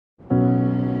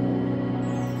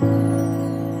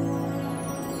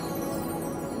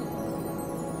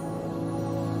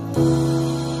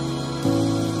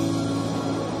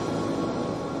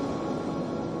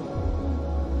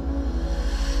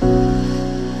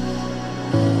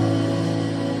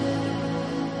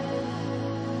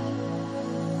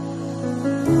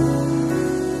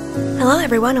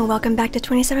everyone, and welcome back to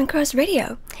 27Crows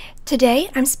Radio.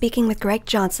 Today, I'm speaking with Greg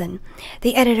Johnson,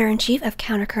 the editor-in-chief of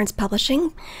Countercurrents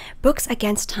Publishing, Books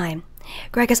Against Time.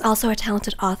 Greg is also a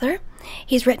talented author.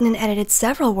 He's written and edited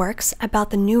several works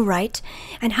about the new right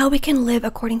and how we can live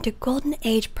according to Golden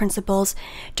Age principles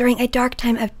during a dark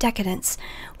time of decadence,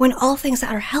 when all things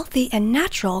that are healthy and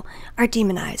natural are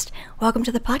demonized. Welcome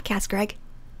to the podcast, Greg.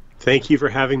 Thank you for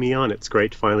having me on. It's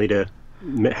great finally to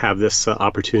have this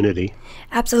opportunity.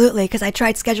 Absolutely, because I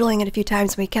tried scheduling it a few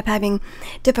times and we kept having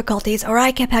difficulties, or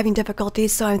I kept having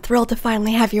difficulties, so I'm thrilled to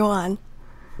finally have you on.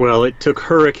 Well, it took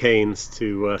hurricanes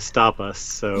to stop us,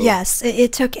 so... Yes,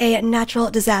 it took a natural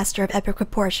disaster of epic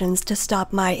proportions to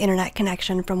stop my internet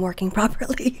connection from working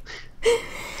properly.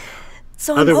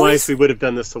 So otherwise, we would have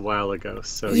done this a while ago.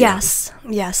 So yes.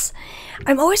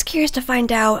 I'm always curious to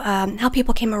find out how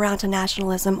people came around to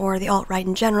nationalism or the alt-right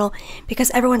in general,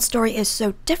 because everyone's story is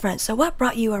so different. So what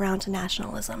brought you around to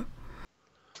nationalism?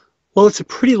 Well, it's a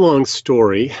pretty long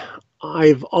story.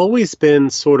 I've always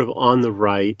been sort of on the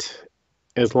right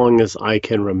as long as I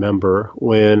can remember.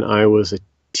 When I was a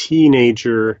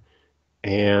teenager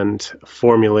and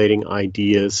formulating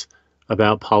ideas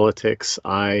about politics,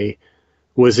 I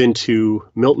was into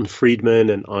Milton Friedman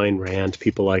and Ayn Rand,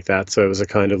 people like that, so I was a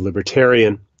kind of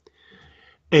libertarian.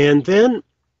 And then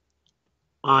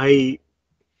I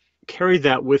carried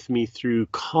that with me through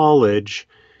college,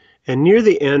 and near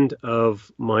the end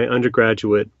of my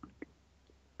undergraduate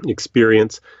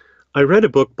experience, I read a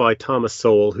book by Thomas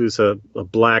Sowell, who's a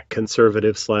black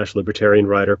conservative / libertarian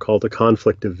writer, called The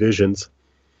Conflict of Visions.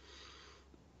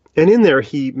 And in there,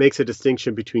 he makes a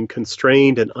distinction between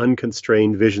constrained and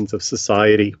unconstrained visions of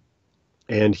society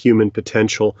and human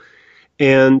potential.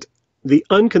 And the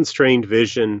unconstrained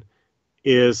vision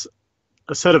is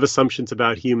a set of assumptions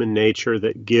about human nature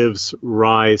that gives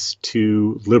rise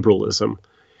to liberalism.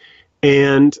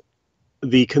 And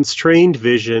the constrained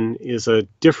vision is a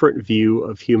different view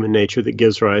of human nature that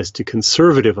gives rise to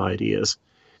conservative ideas.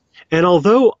 And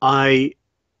although I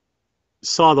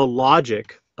saw the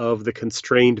logic of the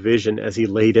constrained vision as he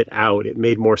laid it out, it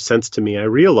made more sense to me. I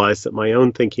realized that my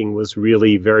own thinking was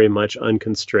really very much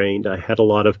unconstrained. I had a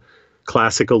lot of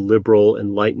classical liberal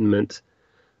Enlightenment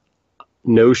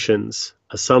notions,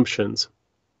 assumptions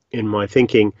in my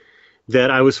thinking that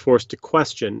I was forced to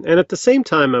question. And at the same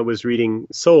time I was reading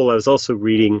Sowell, I was also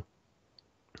reading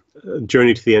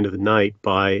Journey to the End of the Night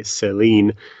by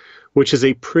Céline, which is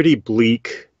a pretty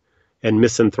bleak and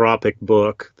misanthropic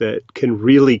book that can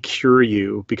really cure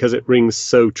you, because it rings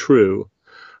so true,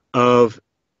 of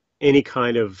any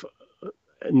kind of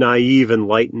naive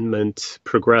Enlightenment,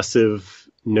 progressive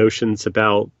notions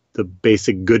about the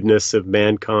basic goodness of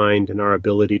mankind and our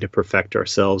ability to perfect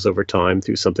ourselves over time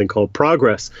through something called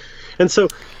progress. And so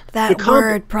that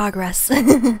word, progress.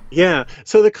 Yeah.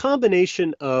 So the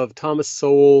combination of Thomas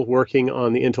Sowell working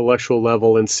on the intellectual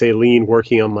level and Céline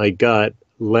working on my gut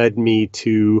led me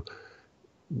to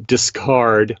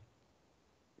discard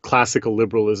classical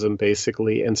liberalism,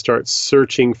 basically, and start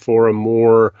searching for a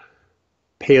more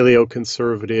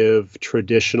paleoconservative,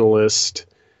 traditionalist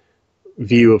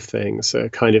view of things, a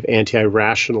kind of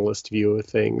anti-rationalist view of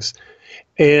things.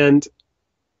 And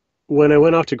when I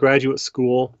went off to graduate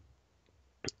school,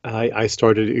 I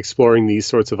started exploring these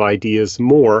sorts of ideas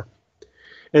more.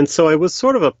 And so I was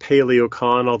sort of a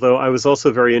paleocon, although I was also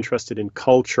very interested in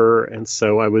culture, and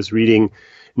so I was reading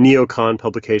neocon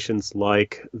publications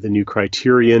like The New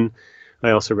Criterion.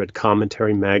 I also read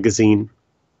Commentary Magazine.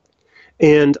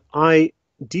 And I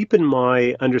deepened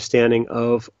my understanding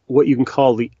of what you can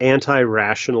call the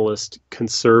anti-rationalist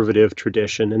conservative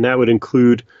tradition, and that would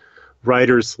include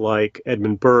writers like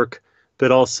Edmund Burke,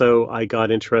 but also I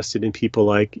got interested in people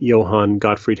like Johann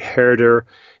Gottfried Herder,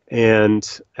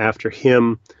 and after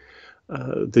him,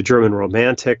 the German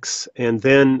Romantics, and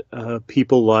then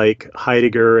people like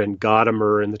Heidegger and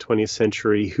Gadamer in the 20th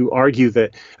century, who argue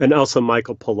that, and also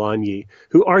Michael Polanyi,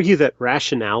 who argue that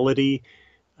rationality,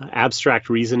 abstract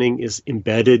reasoning, is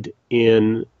embedded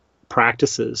in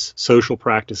practices, social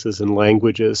practices and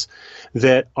languages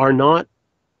that are not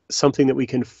something that we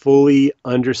can fully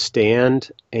understand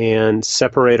and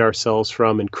separate ourselves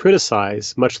from and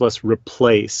criticize, much less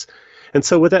replace. And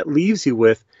so what that leaves you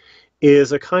with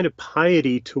is a kind of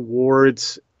piety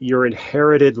towards your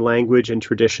inherited language and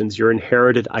traditions, your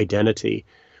inherited identity,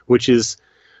 which is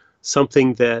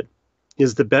something that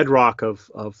is the bedrock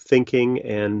of thinking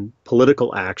and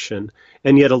political action.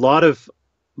 And yet a lot of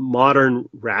modern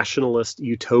rationalist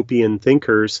utopian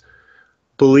thinkers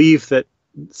believe that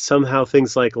somehow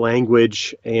things like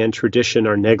language and tradition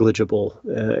are negligible,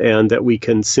 and that we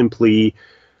can simply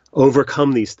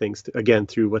overcome these things, again,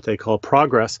 through what they call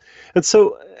progress. And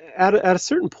so at a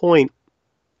certain point,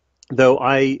 though,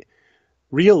 I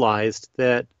realized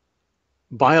that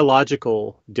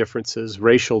biological differences,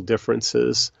 racial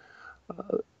differences,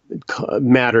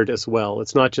 mattered as well.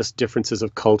 It's not just differences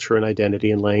of culture and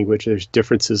identity and language. There's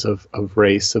differences of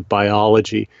race, of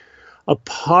biology. A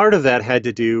part of that had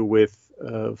to do with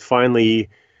finally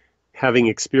having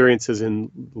experiences in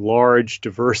large,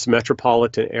 diverse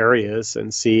metropolitan areas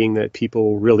and seeing that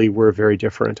people really were very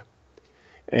different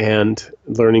and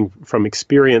learning from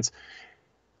experience.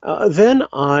 Then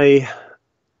I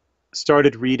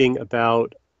started reading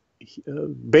about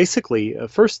basically,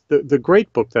 first, the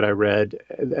great book that I read,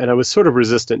 and I was sort of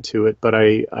resistant to it, but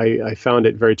I found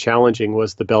it very challenging,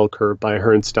 was The Bell Curve by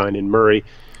Herrnstein and Murray.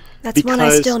 That's one I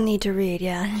still need to read,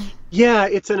 yeah. Yeah,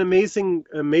 it's an amazing,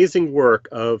 amazing work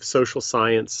of social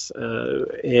science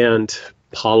and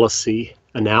policy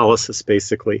analysis,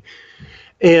 basically.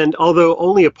 And although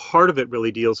only a part of it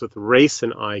really deals with race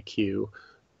and IQ,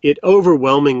 it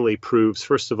overwhelmingly proves,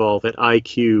 first of all, that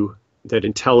IQ, that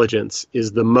intelligence,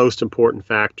 is the most important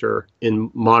factor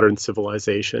in modern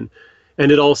civilization.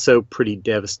 And it also pretty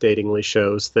devastatingly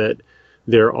shows that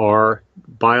there are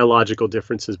biological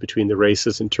differences between the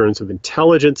races in terms of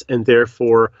intelligence, and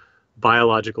therefore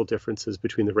biological differences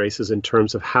between the races in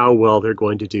terms of how well they're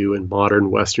going to do in modern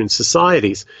Western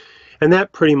societies. And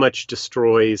that pretty much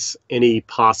destroys any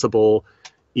possible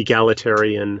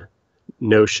egalitarian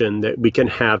notion that we can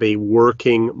have a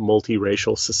working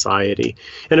multiracial society.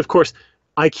 And of course,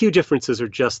 IQ differences are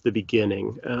just the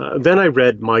beginning. Then I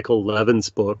read Michael Levin's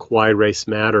book, Why Race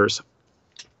Matters.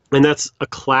 And that's a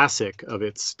classic of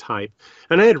its type.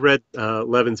 And I had read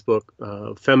Levin's book,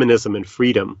 Feminism and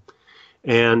Freedom.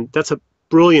 And that's a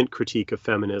brilliant critique of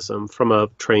feminism from a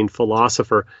trained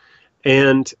philosopher.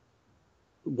 And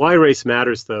Why Race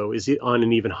Matters, though, is on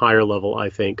an even higher level, I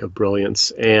think, of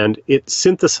brilliance. And it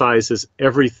synthesizes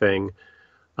everything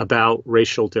about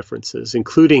racial differences,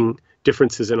 including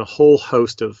differences in a whole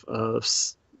host of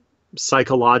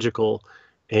psychological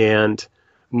and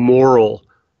moral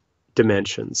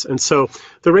dimensions. And so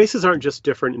the races aren't just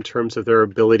different in terms of their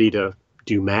ability to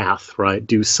do math, right,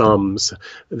 do sums.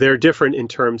 They're different in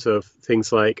terms of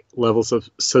things like levels of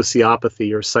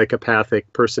sociopathy or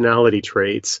psychopathic personality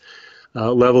traits,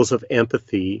 levels of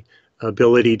empathy,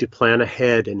 ability to plan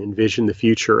ahead and envision the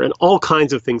future, and all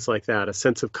kinds of things like that, a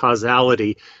sense of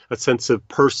causality, a sense of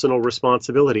personal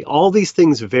responsibility. All these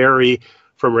things vary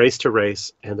from race to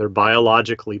race, and they're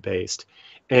biologically based.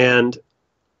 And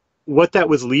what that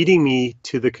was leading me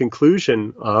to the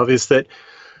conclusion of is that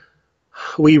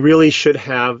we really should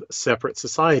have separate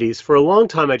societies. For a long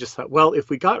time, I just thought, well, if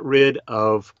we got rid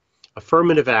of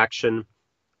affirmative action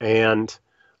and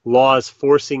laws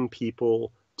forcing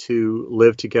people to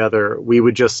live together, we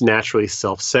would just naturally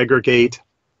self-segregate.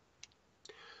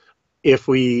 If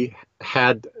we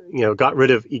had, got rid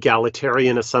of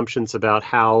egalitarian assumptions about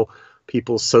how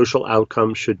people's social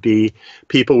outcomes should be,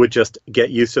 people would just get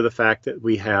used to the fact that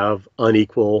we have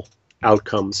unequal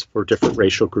outcomes for different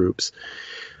racial groups.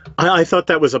 I thought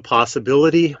that was a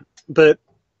possibility, but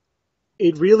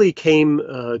it really came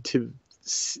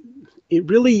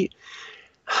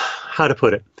how to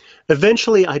put it?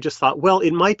 Eventually, I just thought, well,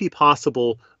 it might be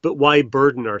possible, but why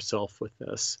burden ourselves with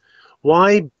this?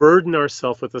 Why burden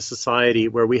ourselves with a society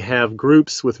where we have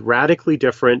groups with radically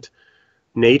different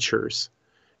natures,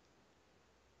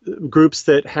 groups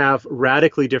that have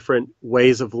radically different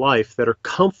ways of life that are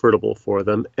comfortable for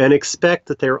them, and expect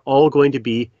that they're all going to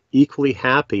be equally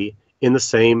happy in the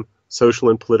same social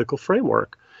and political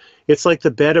framework? It's like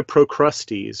the bed of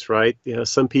Procrustes, right?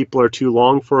 Some people are too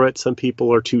long for it, some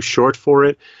people are too short for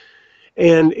it.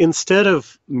 And instead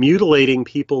of mutilating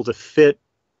people to fit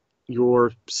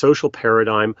your social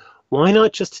paradigm, why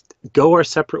not just go our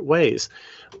separate ways?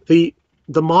 The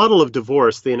model of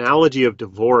divorce, the analogy of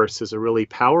divorce, is a really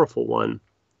powerful one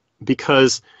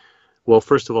because, well,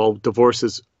 first of all, divorce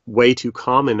is way too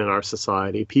common in our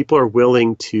society. People are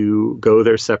willing to go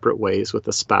their separate ways with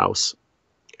a spouse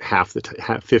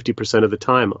 50% of the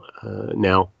time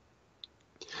now.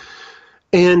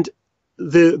 And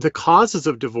the causes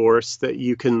of divorce that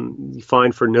you can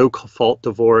find for no-fault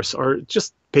divorce are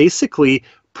just basically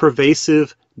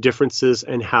pervasive differences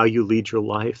in how you lead your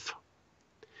life.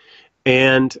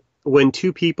 And when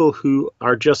two people who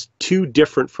are just too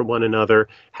different from one another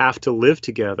have to live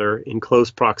together in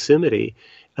close proximity,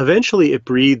 eventually it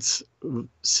breeds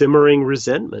simmering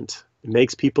resentment. It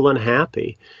makes people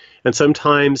unhappy. And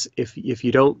sometimes if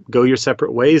you don't go your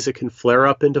separate ways, it can flare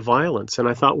up into violence. And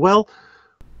I thought, well,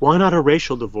 why not a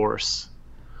racial divorce?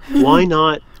 Why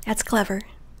not? That's clever.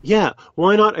 Yeah.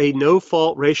 Why not a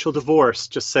no-fault racial divorce?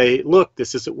 Just say, look,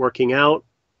 this isn't working out.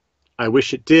 I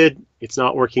wish it did. It's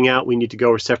not working out. We need to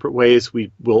go our separate ways.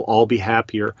 We will all be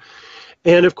happier.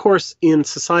 And of course, in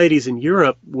societies in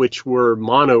Europe, which were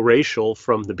monoracial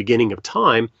from the beginning of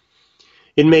time,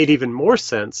 it made even more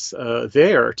sense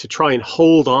there to try and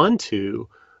hold on to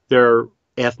their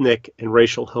ethnic and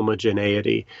racial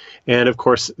homogeneity. And of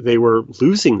course, they were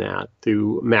losing that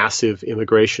through massive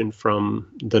immigration from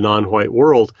the non-white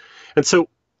world. And so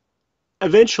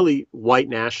eventually, white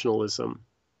nationalism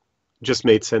just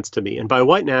made sense to me. And by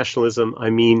white nationalism, I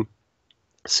mean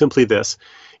simply this.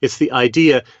 It's the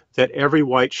idea that every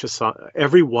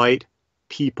white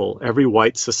people, every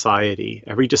white society,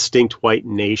 every distinct white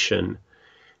nation,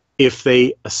 if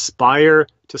they aspire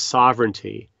to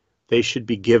sovereignty, they should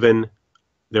be given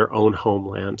their own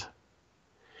homeland.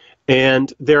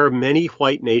 And there are many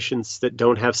white nations that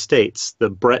don't have states, the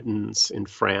Bretons in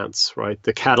France, right?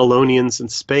 The Catalonians in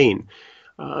Spain.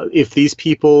 If these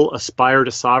people aspire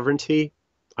to sovereignty,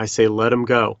 I say let them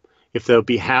go. If they'll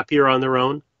be happier on their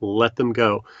own, let them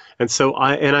go. And so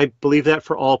I believe that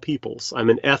for all peoples.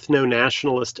 I'm an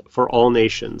ethno-nationalist for all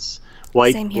nations,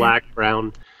 white, black,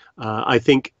 brown. I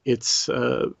think it's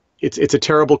a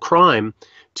terrible crime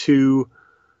to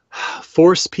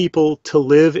force people to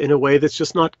live in a way that's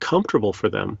just not comfortable for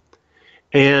them.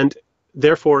 And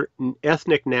therefore,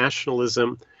 ethnic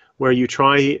nationalism, where you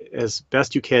try as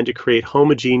best you can to create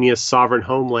homogeneous sovereign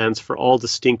homelands for all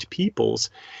distinct peoples,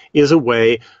 is a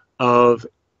way of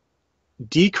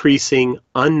decreasing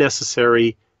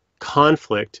unnecessary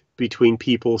conflict between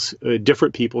peoples,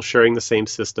 different people sharing the same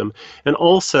system, and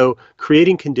also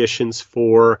creating conditions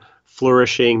for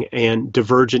flourishing and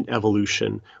divergent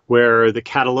evolution, where the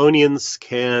Catalonians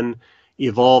can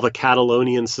evolve a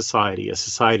Catalonian society, a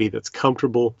society that's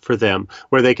comfortable for them,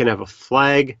 where they can have a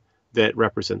flag that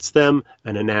represents them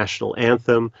and a national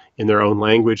anthem in their own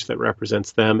language that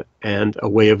represents them, and a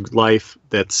way of life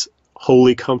that's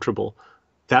wholly comfortable.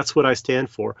 That's what I stand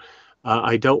for.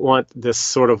 I don't want this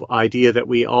sort of idea that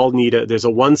we all need there's a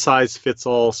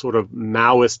one-size-fits-all sort of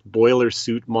Maoist boiler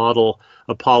suit model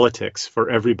of politics for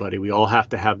everybody. We all have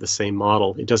to have the same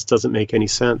model. It just doesn't make any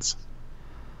sense.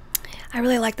 I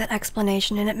really like that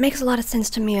explanation, and it makes a lot of sense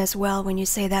to me as well when you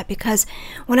say that, because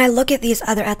when I look at these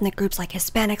other ethnic groups like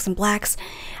Hispanics and blacks,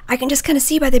 I can just kind of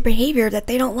see by their behavior that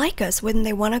they don't like us. Wouldn't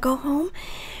they want to go home?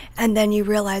 And then you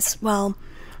realize, well,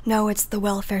 no, it's the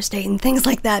welfare state and things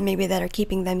like that maybe that are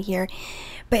keeping them here.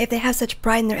 But if they have such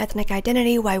pride in their ethnic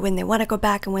identity, why wouldn't they want to go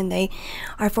back? And when they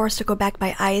are forced to go back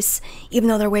by ICE, even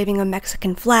though they're waving a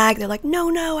Mexican flag, they're like, no,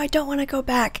 I don't want to go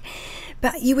back.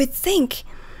 But you would think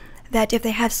that if they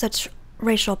have such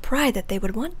racial pride that they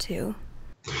would want to.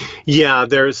 Yeah,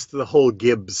 there's the whole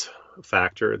Gibbs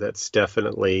factor that's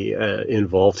definitely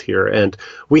involved here. And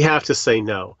we have to say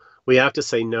no. We have to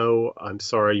say, no, I'm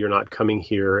sorry, you're not coming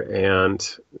here and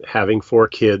having 4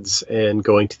 kids and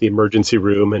going to the emergency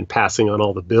room and passing on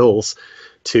all the bills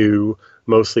to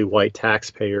mostly white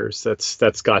taxpayers.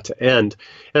 That's got to end.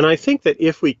 And I think that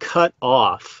if we cut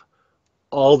off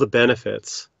all the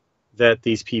benefits that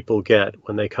these people get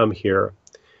when they come here,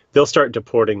 they'll start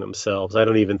deporting themselves. I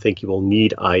don't even think you will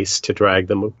need ICE to drag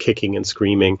them kicking and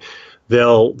screaming.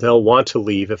 They'll want to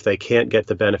leave if they can't get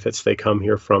the benefits they come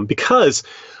here from, because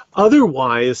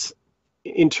otherwise,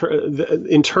 in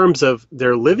terms of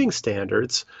their living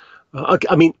standards,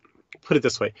 I mean, put it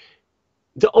this way,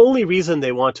 the only reason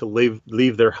they want to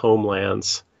leave their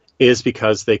homelands is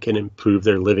because they can improve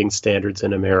their living standards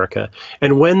in America.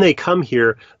 And when they come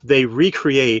here, they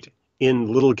recreate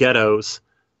in little ghettos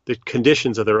the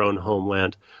conditions of their own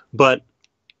homeland, but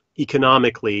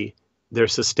economically, they're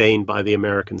sustained by the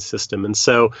American system. And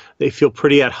so they feel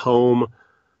pretty at home,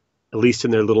 at least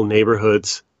in their little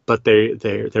neighborhoods, but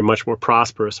they're much more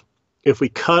prosperous. If we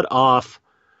cut off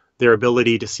their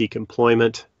ability to seek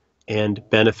employment and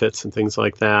benefits and things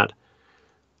like that,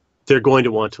 they're going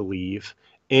to want to leave.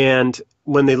 And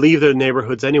when they leave their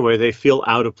neighborhoods anyway, they feel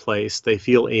out of place, they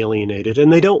feel alienated,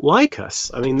 and they don't like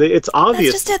us. I mean, it's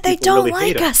obvious. That's just it, they don't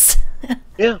really like us.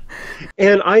 Yeah.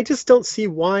 And I just don't see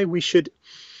why we should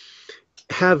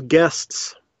have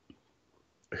guests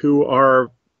who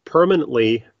are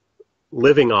permanently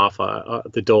living off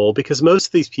the dole, because most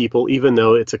of these people, even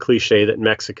though it's a cliche that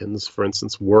Mexicans, for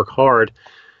instance, work hard,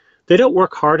 they don't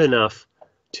work hard enough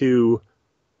to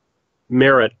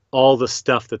merit all the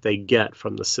stuff that they get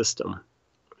from the system.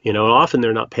 You know, often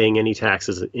they're not paying any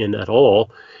taxes in at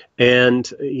all,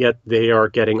 and yet they are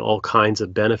getting all kinds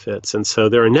of benefits. And so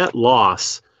they're a net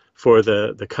loss for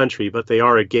the country, but they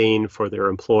are a gain for their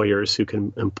employers, who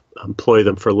can employ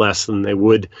them for less than they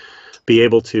would be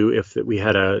able to if we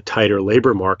had a tighter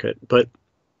labor market. But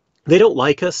they don't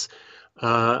like us.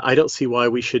 I don't see why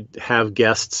we should have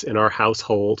guests in our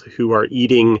household who are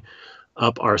eating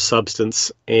up our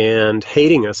substance and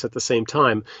hating us at the same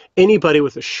time. Anybody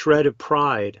with a shred of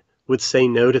pride would say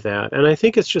no to that. And I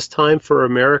think it's just time for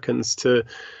Americans to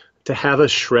have a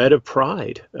shred of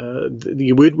pride.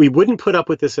 We wouldn't put up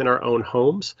with this in our own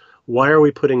homes. Why are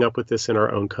we putting up with this in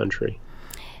our own country?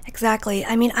 Exactly.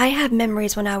 I mean, I have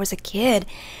memories when I was a kid,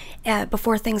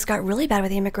 before things got really bad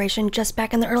with the immigration, just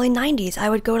back in the early 90s. I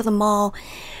would go to the mall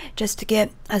just to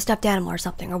get a stuffed animal or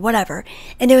something or whatever.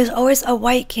 And it was always a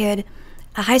white kid,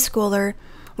 a high schooler,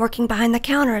 working behind the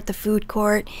counter at the food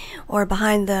court or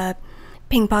behind the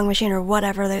ping pong machine or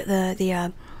whatever,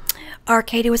 the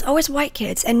arcade. It was always white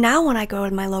kids. And now when I go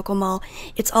to my local mall,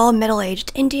 it's all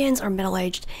middle-aged Indians or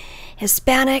middle-aged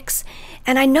Hispanics.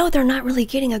 And I know they're not really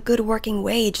getting a good working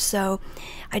wage, so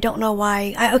I don't know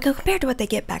why. Compared to what they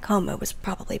get back home, it was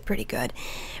probably pretty good.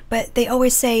 But they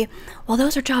always say, well,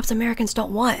 those are jobs Americans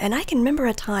don't want. And I can remember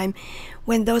a time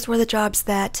when those were the jobs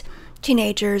that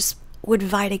teenagers would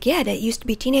vie to get. It used to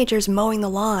be teenagers mowing the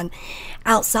lawn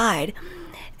outside.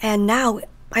 And now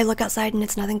I look outside and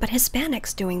it's nothing but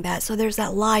Hispanics doing that. So there's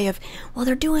that lie of, well,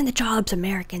 they're doing the jobs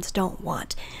Americans don't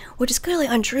want, which is clearly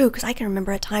untrue, because I can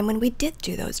remember a time when we did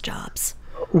do those jobs.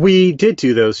 We did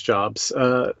do those jobs.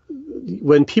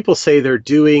 When people say they're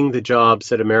doing the jobs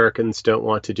that Americans don't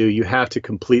want to do, you have to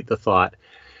complete the thought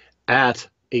at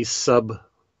a sub-minimum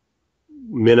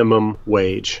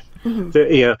wage. Mm-hmm.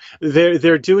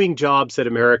 They're doing jobs that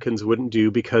Americans wouldn't do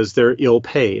because they're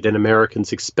ill-paid, and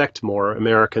Americans expect more.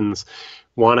 Americans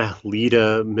want to lead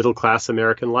a middle-class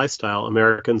American lifestyle.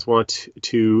 Americans want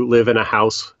to live in a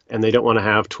house, and they don't want to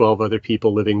have 12 other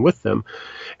people living with them.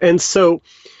 And so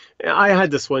I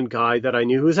had this one guy that I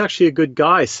knew who was actually a good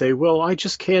guy say, well, I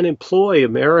just can't employ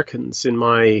Americans in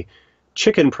my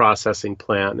chicken processing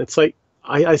plant. It's like,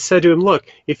 I said to him, look,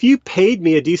 if you paid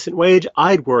me a decent wage,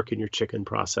 I'd work in your chicken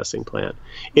processing plant.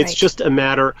 It's just a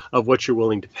matter of what you're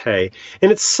willing to pay.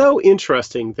 And it's so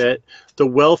interesting that the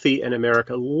wealthy in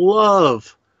America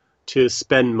love to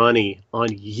spend money on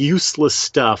useless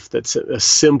stuff that's a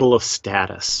symbol of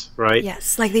status, right?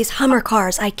 Yes, like these Hummer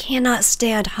cars. I cannot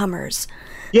stand Hummers.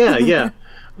 Yeah.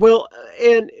 Well,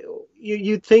 and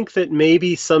you'd think that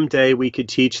maybe someday we could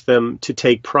teach them to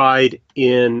take pride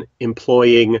in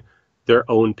employing their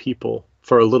own people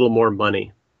for a little more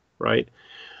money, right?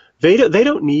 They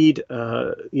don't need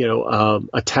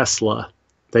a Tesla.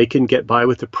 They can get by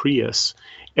with a Prius.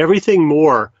 Everything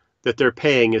more that they're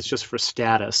paying is just for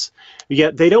status.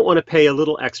 Yet they don't want to pay a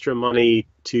little extra money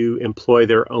to employ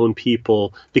their own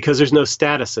people because there's no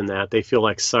status in that. They feel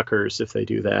like suckers if they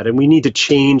do that. And we need to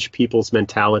change people's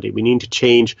mentality. We need to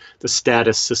change the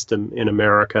status system in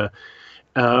America.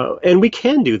 And we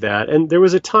can do that. And there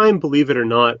was a time, believe it or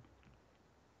not,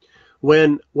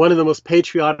 when one of the most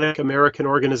patriotic American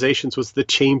organizations was the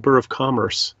Chamber of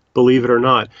Commerce, believe it or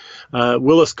not.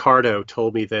 Willis Carto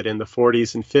told me that in the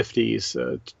 40s and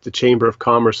 50s, the Chamber of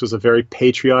Commerce was a very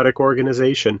patriotic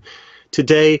organization.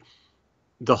 Today,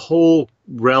 the whole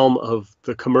realm of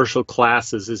the commercial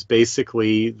classes is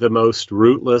basically the most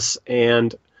rootless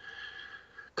and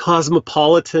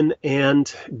cosmopolitan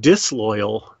and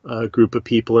disloyal group of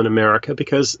people in America,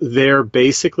 because they're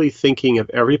basically thinking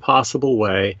of every possible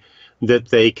way that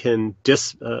they can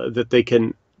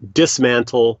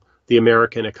dismantle the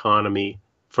American economy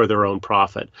for their own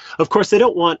profit. Of course, they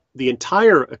don't want the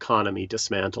entire economy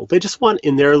dismantled. They just want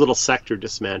in their little sector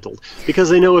dismantled,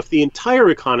 because they know if the entire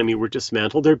economy were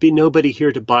dismantled, there'd be nobody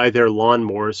here to buy their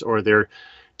lawnmowers or their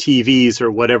TVs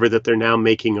or whatever that they're now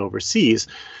making overseas.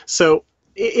 So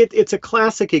it's a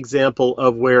classic example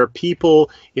of where people,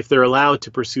 if they're allowed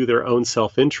to pursue their own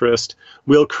self-interest,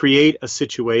 will create a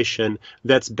situation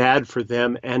that's bad for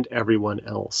them and everyone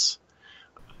else.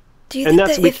 Do you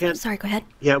think that sorry, go ahead.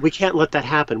 Yeah, we can't let that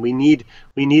happen. We need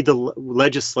the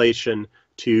legislation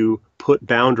to put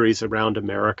boundaries around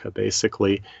America,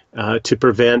 basically, to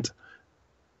prevent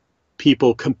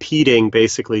people competing,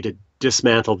 basically, to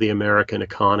dismantle the American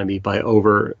economy by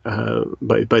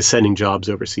sending jobs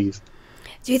overseas.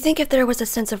 Do you think if there was a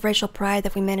sense of racial pride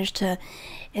that we managed to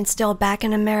instill back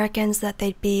in Americans, that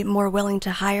they'd be more willing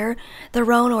to hire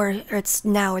their own, or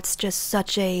it's just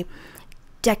such a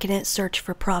decadent search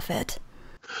for profit?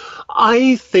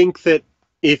 I think that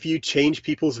if you change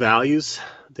people's values,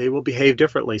 they will behave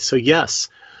differently. So yes,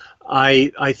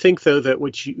 I think though that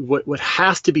what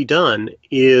has to be done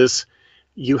is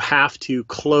you have to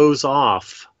close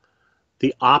off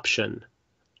the option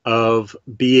of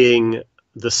being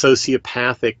the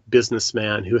sociopathic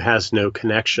businessman who has no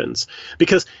connections.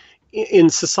 Because in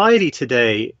society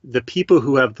today, the people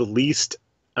who have the least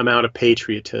amount of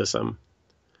patriotism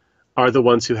are the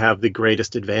ones who have the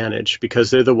greatest advantage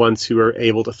because they're the ones who are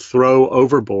able to throw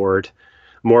overboard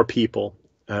more people,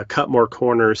 cut more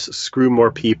corners, screw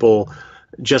more people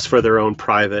just for their own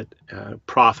private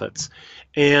profits.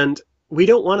 And we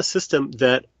don't want a system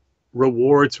that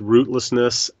rewards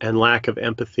rootlessness and lack of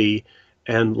empathy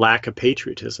and lack of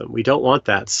patriotism. We don't want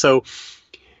that. So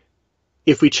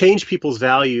if we change people's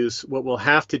values, what we'll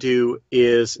have to do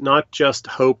is not just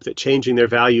hope that changing their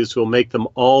values will make them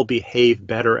all behave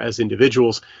better as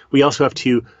individuals. We also have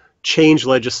to change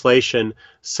legislation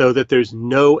so that there's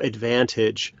no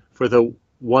advantage for the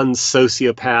one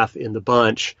sociopath in the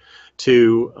bunch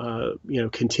to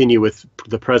continue with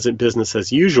the present business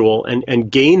as usual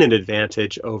and gain an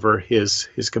advantage over his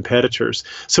competitors.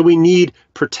 So we need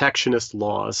protectionist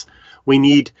laws. We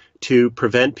need to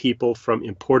prevent people from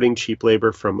importing cheap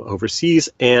labor from overseas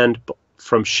and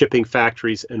from shipping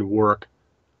factories and work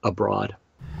abroad.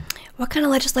 What kind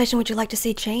of legislation would you like to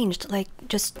see changed? Like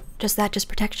just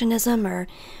protectionism, or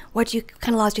what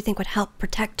kind of laws do you think would help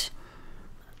protect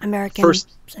Americans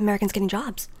getting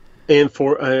jobs? And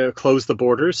for close the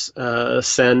borders,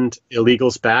 send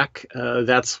illegals back.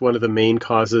 That's one of the main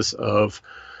causes of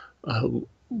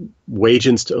wage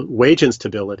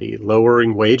instability,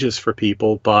 lowering wages for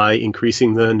people by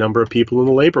increasing the number of people in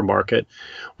the labor market.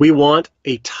 We want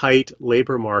a tight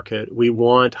labor market. We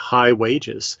want high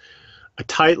wages. A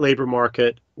tight labor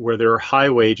market where there are high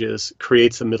wages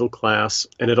creates a middle class,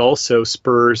 and it also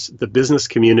spurs the business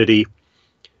community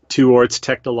towards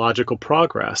technological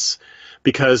progress,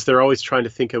 because they're always trying to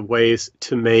think of ways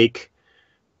to make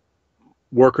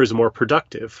workers more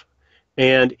productive.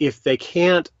 And if they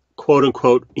can't, quote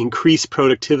unquote, increase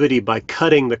productivity by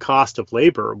cutting the cost of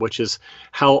labor, which is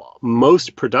how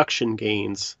most production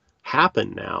gains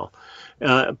happen now.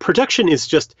 Production is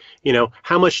just,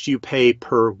 how much do you pay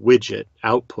per widget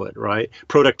output, right?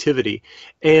 Productivity.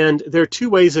 And there are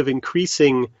two ways of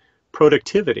increasing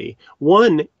productivity.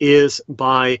 One is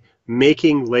by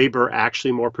making labor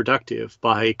actually more productive,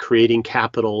 by creating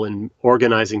capital and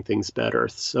organizing things better.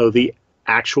 So the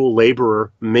actual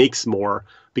laborer makes more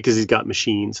because he's got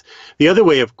machines. The other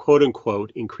way of, quote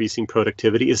unquote, increasing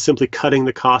productivity is simply cutting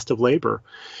the cost of labor.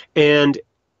 And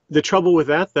the trouble with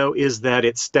that, though, is that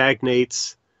it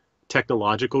stagnates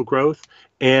technological growth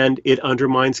and it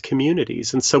undermines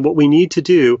communities. And so what we need to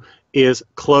do is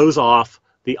close off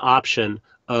the option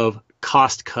of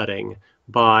cost cutting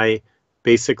by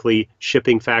basically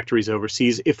shipping factories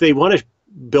overseas. If they want to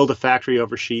build a factory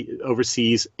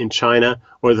overseas in China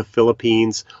or the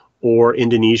Philippines or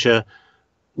Indonesia,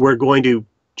 we're going to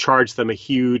charge them a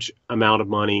huge amount of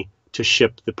money to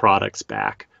ship the products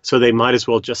back. So they might as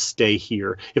well just stay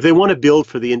here. If they want to build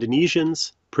for the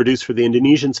Indonesians, produce for the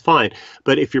Indonesians, fine.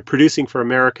 But if you're producing for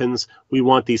Americans, we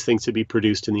want these things to be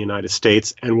produced in the United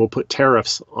States, and we'll put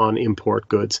tariffs on import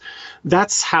goods.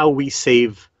 That's how we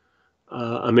save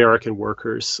American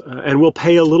workers. And we'll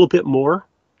pay a little bit more,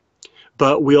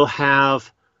 but we'll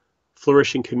have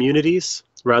flourishing communities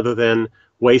rather than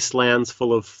wastelands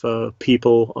full of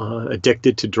people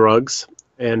addicted to drugs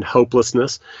and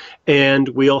hopelessness. And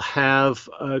we'll have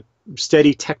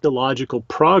steady technological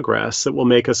progress that will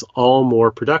make us all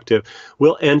more productive.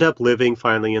 We'll end up living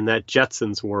finally in that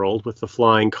Jetsons world with the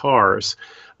flying cars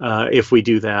if we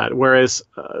do that. Whereas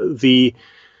the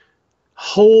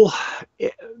whole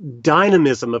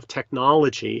dynamism of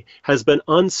technology has been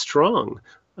unstrung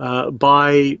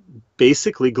by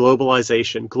basically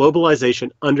globalization.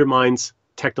 Globalization undermines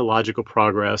technological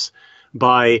progress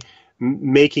by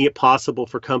making it possible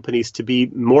for companies to be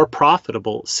more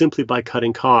profitable simply by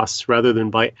cutting costs rather than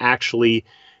by actually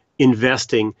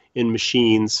investing in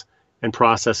machines and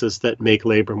processes that make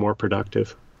labor more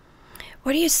productive.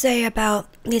 What do you say about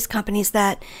these companies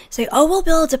that say, oh, we'll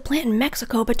build a plant in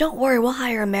Mexico, but don't worry, we'll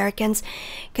hire Americans?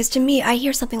 Because to me, I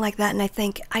hear something like that and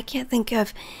I can't think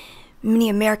of many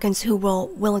Americans who will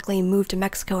willingly move to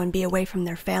Mexico and be away from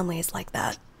their families like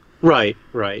that. Right.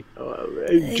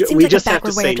 It seems like a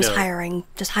backward way of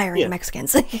just hiring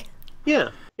Mexicans. Yeah,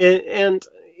 and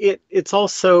it's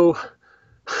also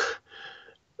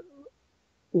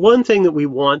one thing that we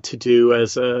want to do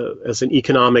as an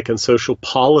economic and social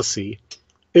policy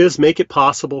is make it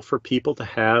possible for people to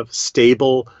have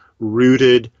stable,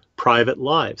 rooted, private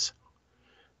lives.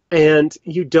 And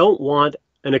you don't want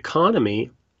an economy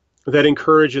that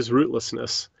encourages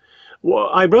rootlessness.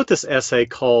 Well, I wrote this essay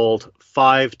called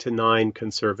 5 to 9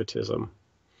 Conservatism,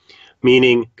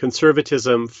 meaning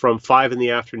conservatism from 5 in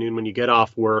the afternoon when you get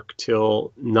off work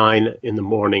till 9 in the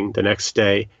morning the next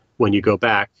day when you go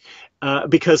back.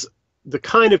 Because the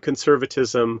kind of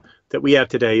conservatism that we have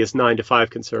today is 9 to 5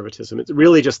 conservatism. It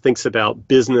really just thinks about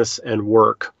business and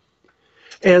work.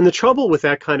 And the trouble with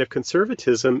that kind of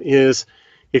conservatism is,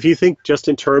 if you think just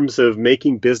in terms of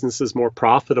making businesses more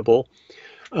profitable,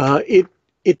 it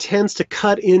tends to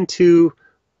cut into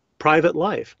private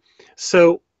life.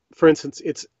 So, for instance,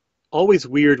 it's always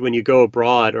weird when you go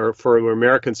abroad, or for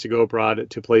Americans to go abroad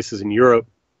to places in Europe,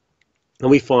 and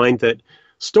we find that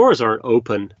stores aren't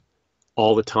open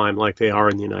all the time like they are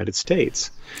in the United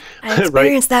States. I Right?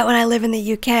 experienced that when I live in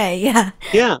the UK. Yeah.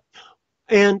 Yeah.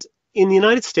 And in the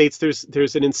United States,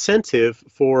 there's an incentive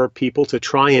for people to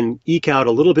try and eke out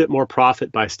a little bit more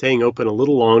profit by staying open a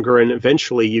little longer, and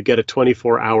eventually you get a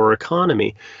 24-hour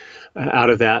economy out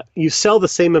of that. You sell the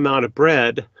same amount of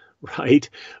bread, right?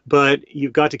 But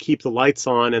you've got to keep the lights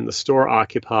on and the store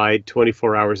occupied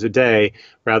 24 hours a day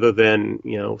rather than,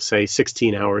 say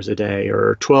 16 hours a day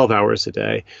or 12 hours a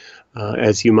day,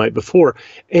 as you might before.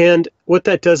 And what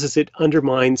that does is it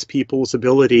undermines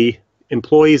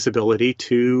employees' ability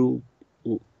to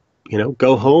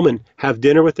go home and have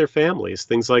dinner with their families,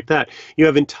 things like that. You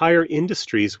have entire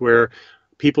industries where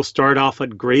people start off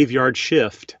at graveyard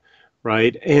shift,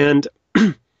 right? And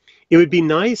it would be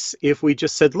nice if we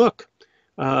just said, look,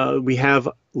 we have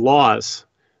laws.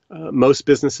 Most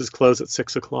businesses close at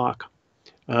 6 o'clock.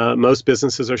 Most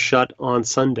businesses are shut on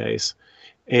Sundays.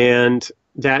 And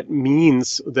that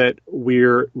means that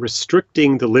we're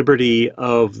restricting the liberty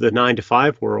of the 9 to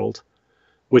 5 world,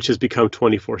 which has become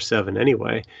 24/7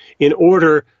 anyway, in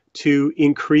order to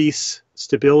increase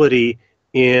stability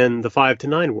in the 5 to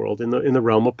 9 world, in the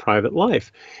realm of private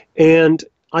life. And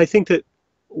I think that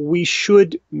we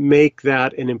should make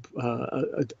that an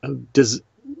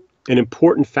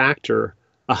important factor,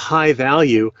 a high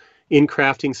value in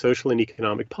crafting social and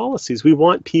economic policies. We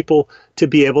want people to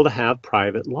be able to have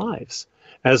private lives,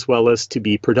 as well as to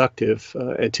be productive,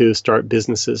 to start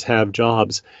businesses, have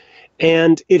jobs.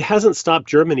 And it hasn't stopped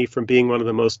Germany from being one of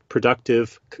the most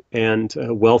productive and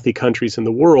wealthy countries in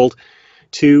the world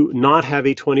to not have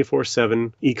a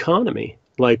 24/7 economy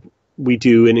like we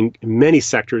do in many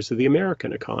sectors of the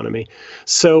American economy.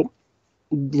 So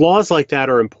laws like that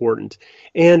are important.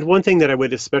 And one thing that I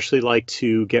would especially like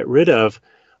to get rid of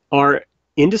are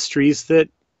industries that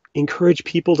encourage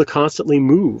people to constantly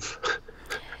move,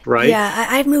 right? Yeah,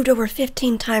 I've moved over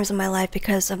 15 times in my life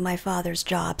because of my father's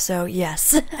job. So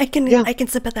yes, Yeah, I can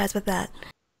sympathize with that.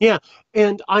 yeah.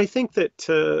 And I think that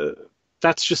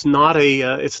that's just not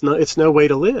it's no way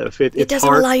to live. It It's doesn't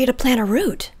hard. allow you to plan a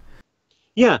route.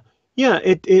 Yeah, yeah,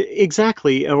 it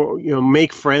exactly. Or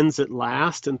make friends at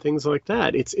last and things like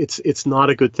that. It's not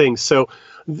a good thing. So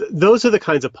those are the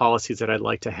kinds of policies that I'd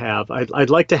like to have. I'd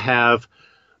like to have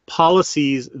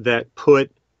policies that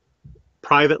put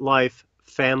private life,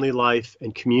 family life,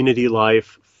 and community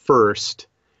life first,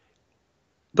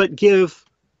 but give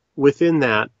within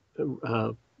that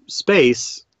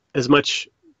space as much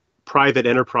private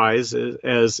enterprise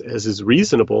as is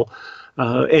reasonable,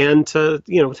 and to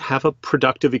have a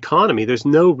productive economy. There's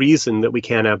no reason that we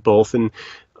can't have both. And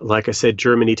like I said,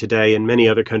 Germany today and many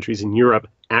other countries in Europe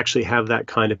actually have that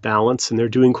kind of balance, and they're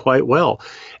doing quite well.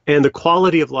 And the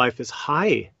quality of life is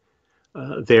high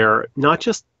there, not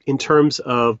just in terms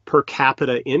of per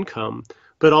capita income,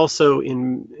 but also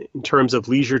in terms of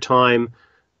leisure time,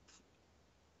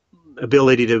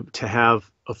 ability to have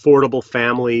affordable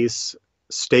families,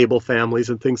 stable families,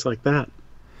 and things like that.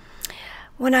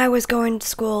 When I was going to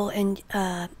school in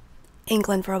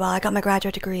England for a while, I got my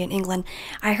graduate degree in England.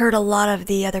 I heard a lot of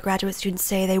the other graduate students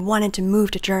say they wanted to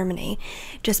move to Germany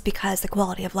just because the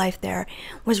quality of life there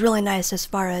was really nice as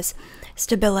far as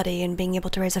stability and being able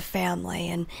to raise a family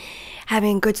and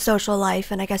having a good social life.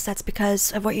 And I guess that's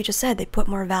because of what you just said. They put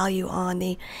more value on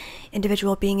the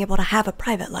individual being able to have a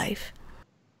private life.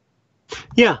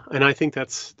 Yeah, and I think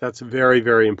that's very,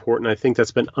 very important. I think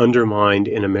that's been undermined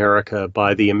in America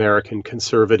by the American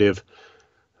conservative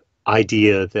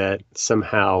idea that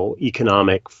somehow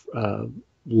economic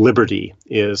liberty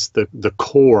is the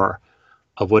core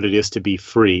of what it is to be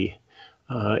free.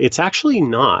 It's actually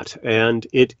not, and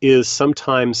it is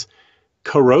sometimes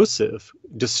corrosive,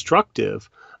 destructive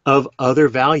of other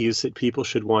values that people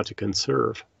should want to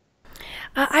conserve.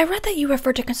 I read that you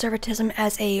referred to conservatism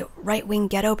as a right-wing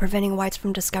ghetto preventing whites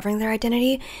from discovering their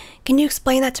identity. Can you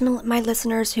explain that to my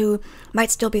listeners who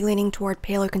might still be leaning toward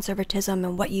paleoconservatism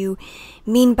and what you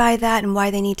mean by that and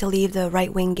why they need to leave the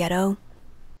right-wing ghetto?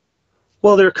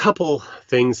 Well, there are a couple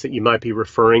things that you might be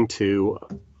referring to.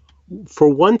 For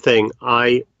one thing,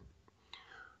 I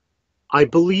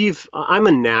believe I'm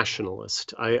a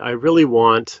nationalist. I really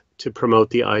want to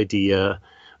promote the idea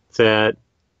that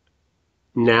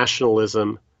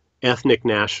nationalism, ethnic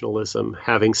nationalism,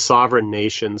 having sovereign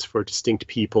nations for distinct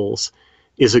peoples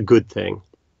is a good thing.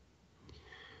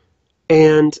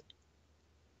 And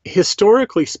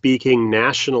historically speaking,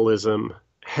 nationalism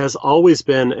has always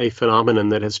been a phenomenon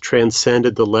that has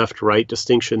transcended the left-right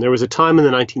distinction. There was a time in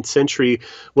the 19th century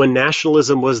when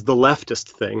nationalism was the leftist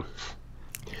thing.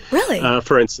 Really?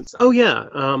 For instance, oh yeah,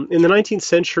 in the 19th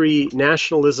century,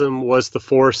 nationalism was the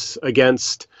force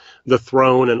against the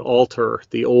throne and altar,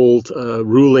 the old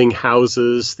ruling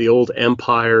houses, the old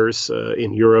empires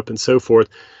in Europe and so forth.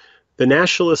 The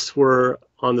nationalists were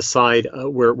on the side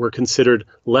were considered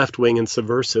left-wing and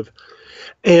subversive.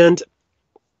 And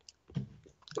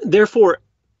therefore,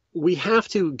 we have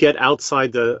to get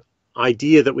outside the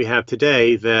idea that we have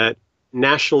today that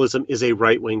nationalism is a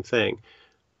right-wing thing.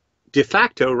 De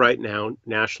facto, right now,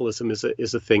 nationalism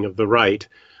is a thing of the right,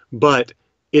 but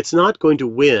it's not going to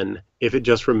win if it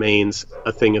just remains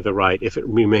a thing of the right, if it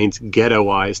remains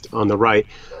ghettoized on the right.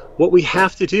 What we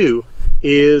have to do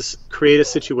is create a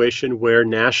situation where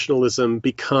nationalism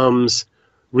becomes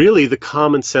really the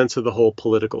common sense of the whole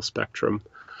political spectrum.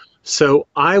 So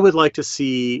I would like to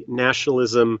see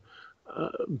nationalism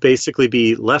basically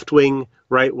be left-wing,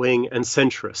 right-wing, and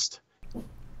centrist.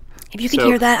 If you can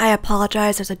hear that, I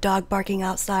apologize. There's a dog barking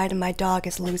outside, and my dog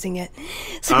is losing it.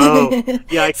 So, oh,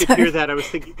 yeah, I could hear that. I was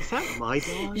thinking, is that my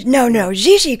dog? No,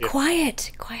 Gigi, yeah.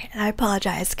 Quiet. I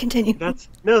apologize. Continue. That's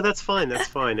fine. That's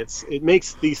fine. It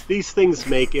makes these things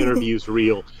make interviews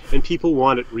real, and people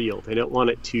want it real. They don't want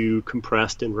it too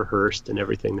compressed and rehearsed and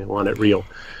everything. They want it real.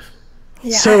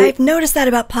 Yeah, so, I've noticed that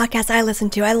about podcasts I listen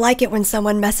to. I like it when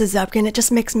someone messes up, and it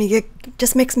just makes me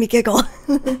giggle.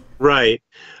 Right.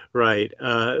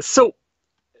 So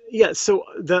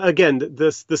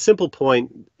the simple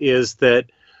point is that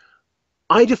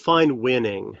I define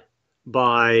winning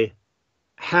by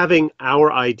having our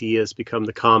ideas become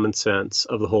the common sense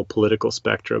of the whole political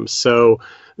spectrum, so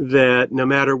that no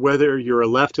matter whether you're a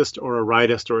leftist or a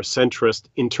rightist or a centrist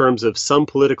in terms of some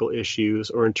political issues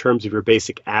or in terms of your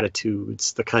basic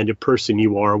attitudes, the kind of person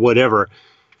you are, whatever,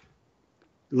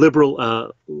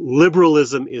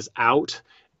 liberalism is out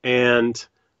and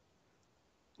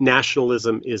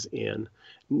nationalism is in.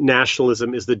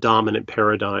 Nationalism is the dominant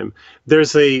paradigm.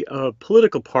 There's a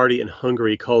political party in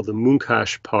Hungary called the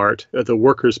Munkás Párt, the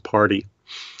Workers' Party.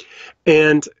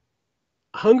 And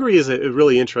Hungary is a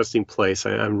really interesting place.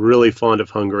 I'm really fond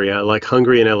of Hungary. I like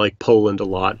Hungary and I like Poland a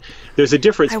lot. There's a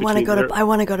difference between... I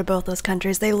want to go to both those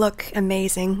countries. They look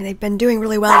amazing. They've been doing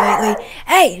really well lately.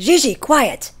 Hey, Gigi,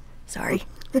 quiet. Sorry.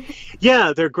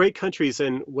 Yeah, they're great countries,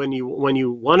 and when you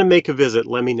want to make a visit,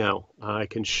 let me know. I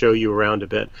can show you around a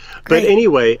bit. Great. But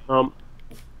anyway,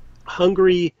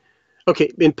 Hungary, okay,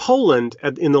 in Poland,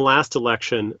 in the last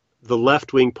election, the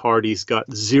left-wing parties got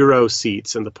 0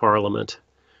 seats in the parliament.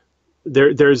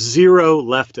 There's 0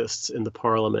 leftists in the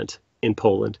parliament in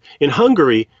Poland. In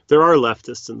Hungary, there are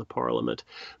leftists in the parliament,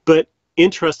 but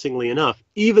interestingly enough,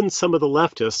 even some of the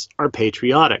leftists are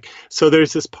patriotic. So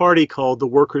there's this party called the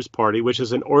Workers' Party, which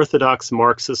is an orthodox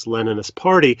Marxist-Leninist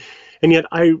party. And yet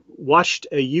I watched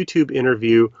a YouTube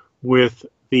interview with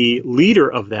the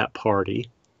leader of that party,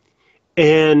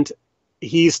 and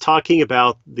he's talking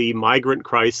about the migrant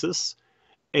crisis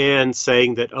and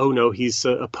saying that, oh no, he's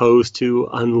opposed to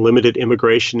unlimited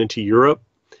immigration into Europe.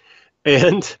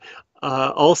 And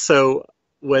also,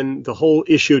 when the whole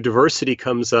issue of diversity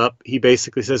comes up, he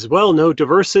basically says, well, no,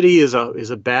 diversity is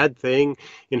a bad thing.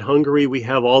 In Hungary, we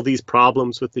have all these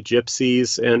problems with the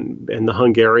gypsies, and the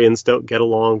Hungarians don't get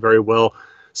along very well.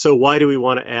 So why do we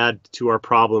want to add to our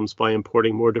problems by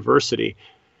importing more diversity?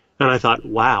 And I thought,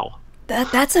 wow.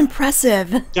 That's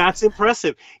impressive. That's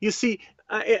impressive. You see,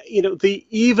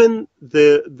 even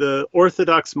the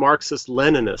orthodox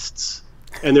Marxist-Leninists,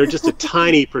 and they're just a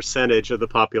tiny percentage of the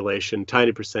population,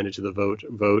 tiny percentage of the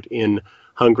vote in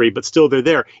Hungary, but still they're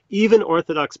there. Even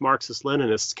Orthodox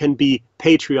Marxist-Leninists can be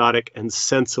patriotic and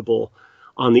sensible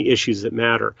on the issues that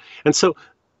matter. And so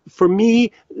for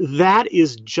me, that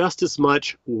is just as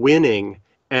much winning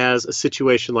as a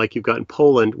situation like you've got in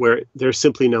Poland, where there's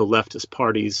simply no leftist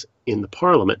parties in the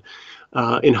parliament.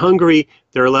 In Hungary,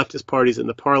 there are leftist parties in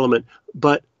the parliament,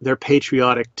 but they're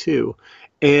patriotic too.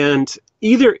 And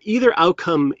either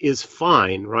outcome is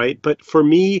fine, right? But for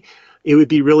me, it would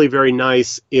be really very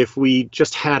nice if we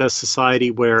just had a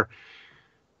society where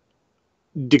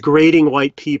degrading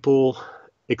white people,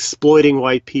 exploiting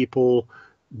white people,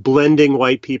 blending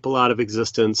white people out of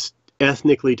existence,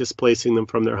 ethnically displacing them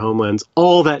from their homelands,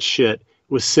 all that shit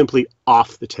was simply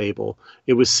off the table.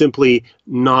 It was simply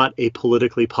not a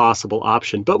politically possible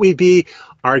option. But we'd be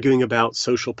arguing about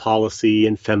social policy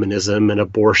and feminism and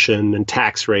abortion and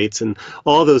tax rates, and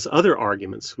all those other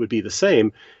arguments would be the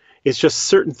same. It's just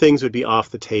certain things would be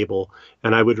off the table.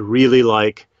 And I would really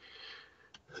like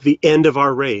the end of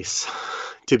our race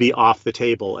to be off the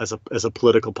table as a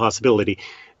political possibility.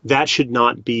 That should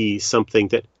not be something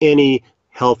that any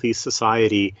healthy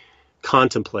society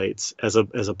contemplates as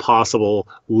a possible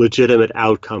legitimate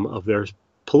outcome of their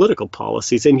political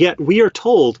policies. And yet we are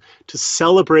told to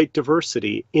celebrate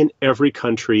diversity in every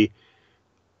country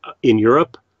in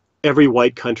Europe, every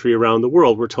white country around the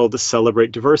world. We're told to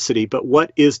celebrate diversity. But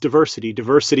what is diversity?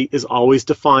 Diversity is always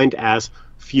defined as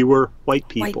fewer white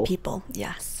people. White people,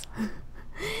 yes.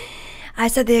 I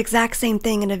said the exact same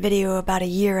thing in a video about a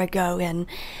year ago, and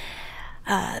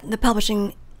the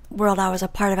publishing world I was a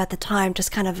part of at the time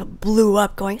just kind of blew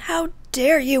up going, how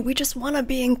dare you, we just want to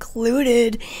be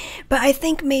included. But I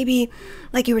think maybe,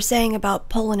 like you were saying about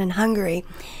Poland and Hungary,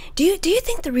 do you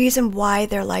think the reason why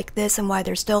they're like this and why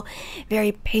they're still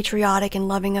very patriotic and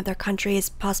loving of their country is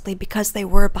possibly because they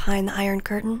were behind the Iron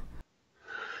Curtain?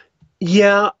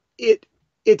 Yeah,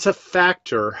 it's a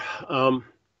factor.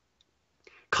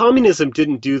 Communism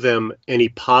didn't do them any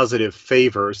positive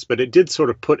favors, but it did sort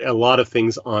of put a lot of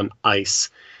things on ice.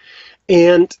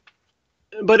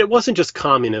 But it wasn't just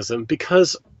communism,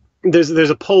 because there's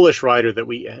a Polish writer that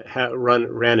we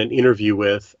ran an interview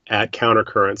with at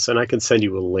Countercurrents, and I can send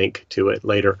you a link to it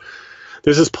later.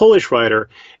 There's this Polish writer,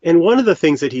 and one of the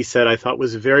things that he said I thought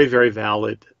was very, very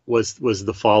valid was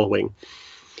the following.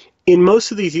 In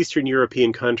most of these Eastern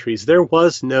European countries, there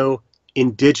was no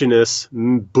indigenous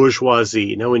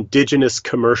bourgeoisie, no indigenous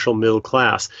commercial middle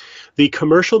class. The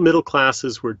commercial middle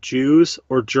classes were Jews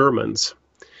or Germans.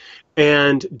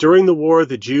 And during the war,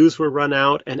 the Jews were run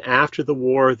out, and after the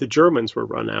war, the Germans were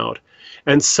run out.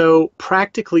 And so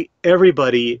practically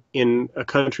everybody in a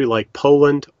country like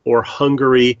Poland or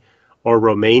Hungary or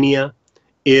Romania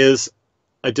is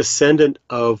a descendant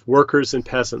of workers and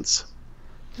peasants.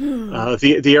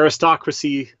 The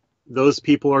aristocracy, those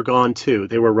people are gone too.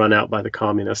 They were run out by the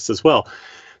communists as well.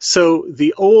 So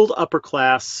the old upper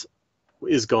class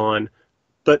is gone,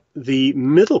 but the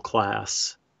middle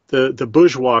class, the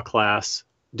bourgeois class,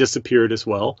 disappeared as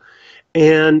well.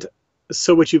 And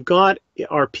so what you've got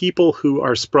are people who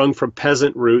are sprung from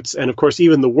peasant roots, and of course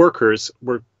even the workers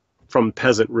were from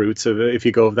peasant roots, if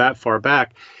you go that far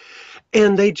back.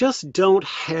 And they just don't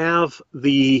have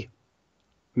the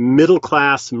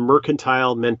middle-class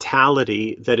mercantile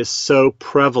mentality that is so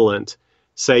prevalent,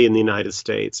 say, in the United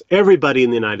States. Everybody in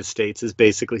the United States is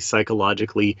basically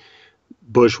psychologically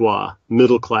bourgeois,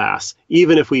 middle class.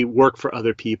 Even if we work for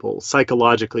other people,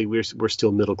 psychologically, we're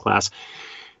still middle class.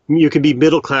 You can be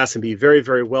middle class and be very,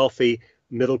 very wealthy,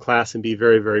 middle class and be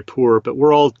very, very poor, but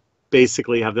we're all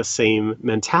basically have the same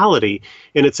mentality,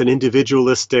 and it's an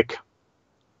individualistic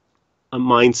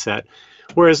mindset.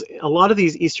 Whereas a lot of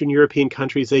these Eastern European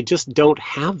countries, they just don't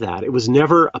have that. It was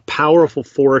never a powerful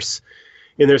force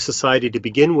in their society to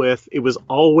begin with. It was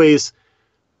always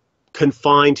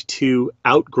confined to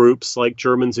outgroups like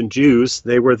Germans and Jews.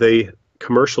 They were the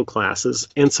commercial classes.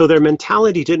 And so their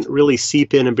mentality didn't really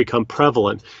seep in and become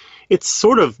prevalent. It's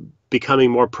sort of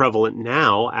becoming more prevalent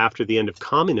now after the end of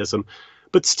communism.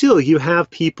 But still, you have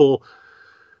people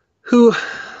who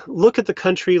look at the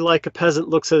country like a peasant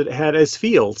looks at it as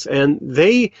fields, and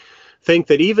they think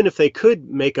that even if they could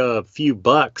make a few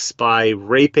bucks by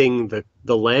raping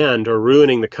the land or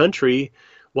ruining the country,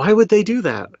 why would they do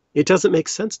that? It doesn't make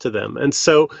sense to them. And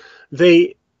so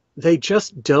they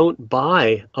just don't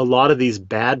buy a lot of these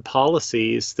bad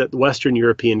policies that Western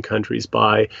European countries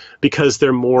buy because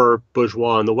they're more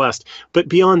bourgeois in the West. But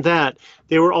beyond that,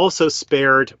 they were also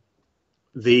spared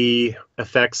the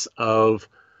effects of,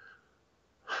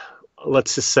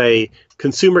 let's just say,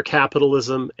 consumer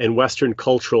capitalism and Western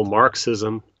cultural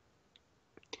Marxism.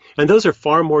 And those are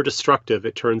far more destructive,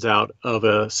 it turns out, of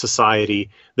a society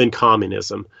than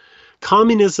communism.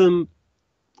 Communism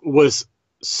was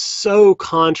so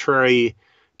contrary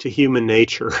to human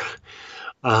nature.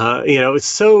 It's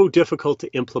so difficult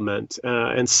to implement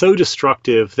and so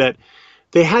destructive that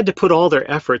they had to put all their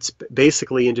efforts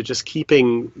basically into just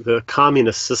keeping the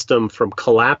communist system from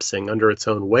collapsing under its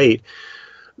own weight.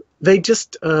 They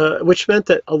just, which meant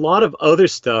that a lot of other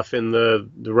stuff in the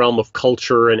realm of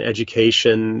culture and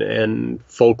education and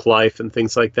folk life and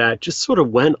things like that just sort of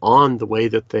went on the way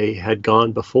that they had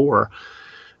gone before.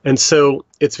 And so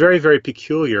it's very, very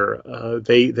peculiar.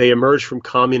 They emerged from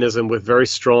communism with very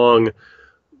strong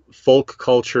folk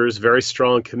cultures, very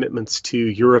strong commitments to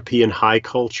European high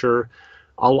culture.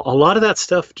 A lot of that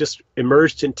stuff just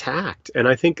emerged intact, and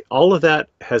I think all of that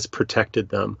has protected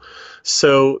them.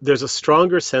 So there's a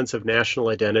stronger sense of national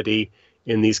identity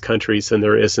in these countries than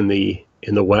there is in the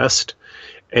West,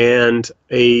 and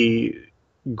a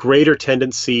greater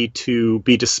tendency to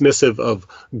be dismissive of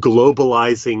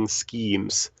globalizing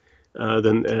schemes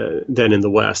than in the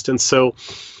West. And so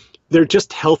they're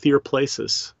just healthier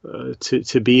places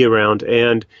to be around.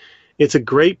 And it's a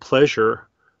great pleasure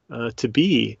to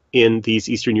be in these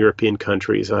Eastern European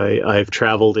countries. I've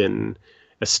traveled in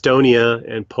Estonia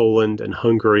and Poland and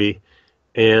Hungary,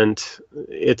 and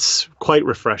it's quite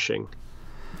refreshing.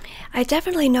 I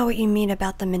definitely know what you mean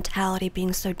about the mentality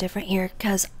being so different here,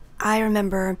 because I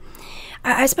remember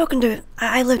I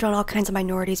lived around all kinds of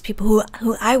minorities, people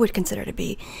who I would consider to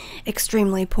be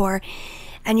extremely poor.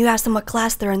 And you ask them what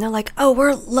class they're in, they're like, oh,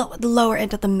 we're the lower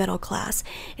end of the middle class.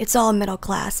 It's all middle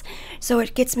class. So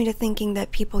it gets me to thinking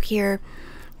that people here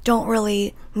don't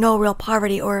really know real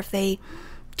poverty, or if they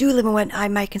do live in what I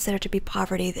might consider to be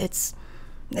poverty,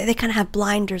 they kind of have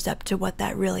blinders up to what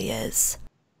that really is.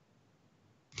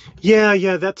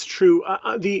 Yeah, that's true.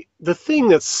 The thing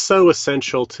that's so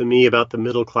essential to me about the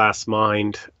middle class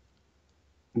mind,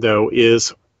 though,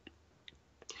 is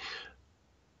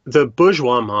the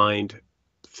bourgeois mind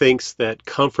thinks that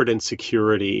comfort and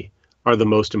security are the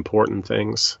most important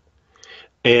things.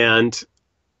 And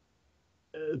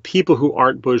people who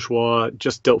aren't bourgeois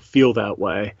just don't feel that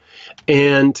way.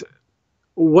 And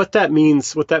what that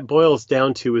means, what that boils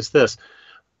down to is this.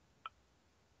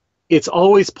 It's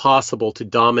always possible to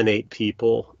dominate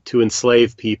people, to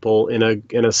enslave people in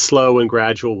a slow and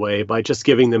gradual way by just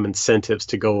giving them incentives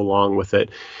to go along with it,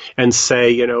 and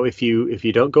say, if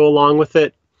you don't go along with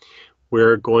it,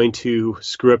 we're going to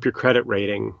screw up your credit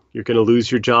rating, you're going to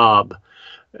lose your job,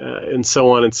 and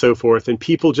so on and so forth. And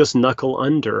people just knuckle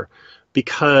under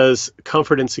because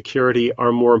comfort and security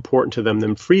are more important to them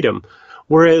than freedom.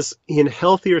 Whereas in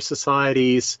healthier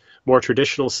societies, more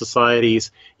traditional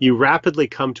societies, you rapidly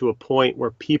come to a point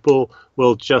where people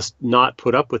will just not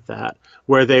put up with that,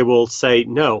 where they will say,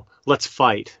 no, let's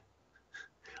fight.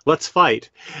 Let's fight.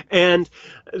 And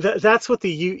that's what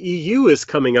the EU is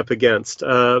coming up against,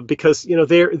 because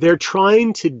they're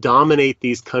trying to dominate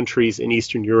these countries in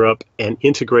Eastern Europe and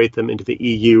integrate them into the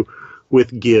EU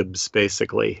with gibs,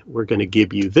 basically. We're going to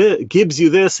give you this, gives you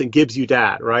this and gives you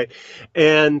that, right?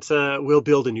 And we'll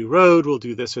build a new road, we'll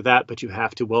do this or that, but you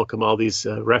have to welcome all these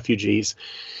refugees.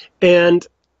 And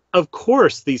of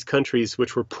course, these countries,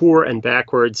 which were poor and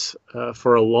backwards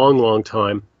for a long, long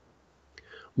time,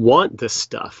 want this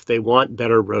stuff. They want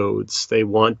better roads, they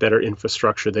want better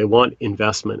infrastructure, they want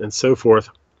investment and so forth.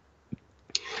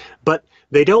 But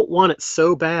they don't want it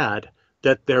so bad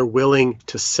that they're willing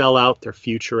to sell out their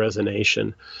future as a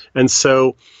nation. And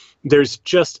so there's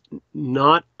just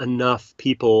not enough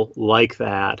people like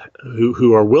that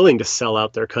who are willing to sell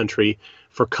out their country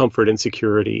for comfort and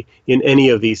security in any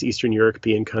of these Eastern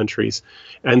European countries.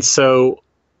 And so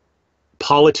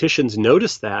politicians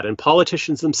notice that, and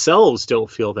politicians themselves don't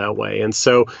feel that way. And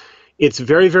so it's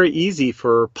very, very easy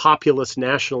for populist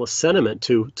nationalist sentiment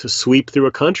to sweep through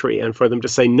a country and for them to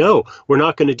say, no, we're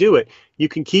not going to do it. You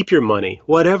can keep your money,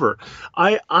 whatever.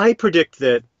 I predict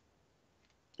that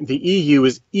the EU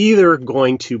is either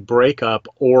going to break up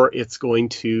or it's going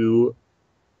to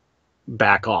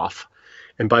back off.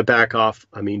 And by back off,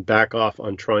 I mean back off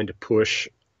on trying to push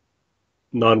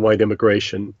non-white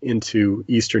immigration into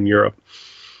Eastern Europe.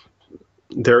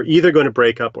 They're either going to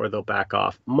break up or they'll back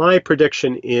off. My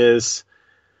prediction is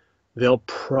they'll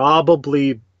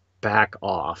probably back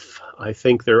off. I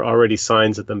think there are already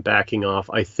signs of them backing off.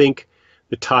 I think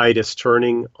the tide is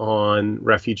turning on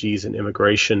refugees and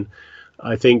immigration.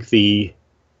 I think the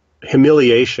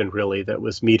humiliation, really, that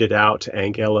was meted out to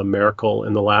Angela Merkel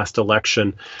in the last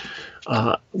election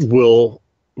will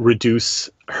reduce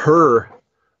her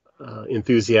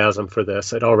enthusiasm for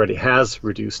this. It already has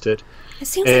reduced it. It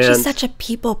seems like she's such a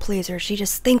people pleaser. She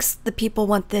just thinks the people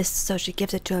want this, so she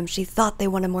gives it to them. She thought they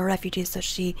wanted more refugees, so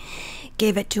she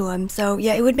gave it to them. So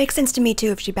yeah, it would make sense to me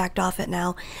too if she backed off it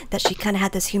now that she kind of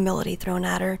had this humility thrown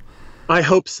at her. I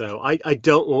hope so. I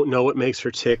don't know what makes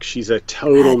her tick. She's a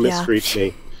total mystery to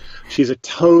me. She's a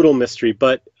total mystery,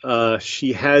 but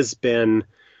she has been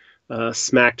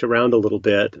smacked around a little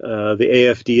bit. The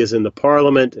AfD is in the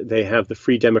parliament. They have the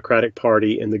Free Democratic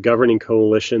Party in the governing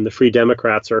coalition. The Free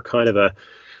Democrats are kind of a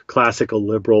classical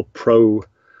liberal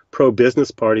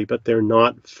pro-business party, but they're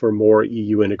not for more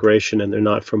EU integration and they're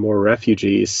not for more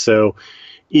refugees. So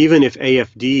even if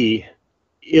AfD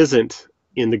isn't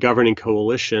in the governing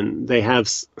coalition, they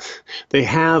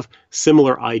have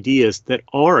similar ideas that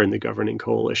are in the governing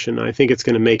coalition. I think it's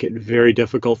going to make it very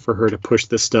difficult for her to push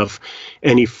this stuff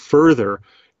any further,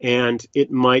 and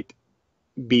it might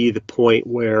be the point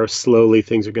where slowly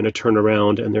things are going to turn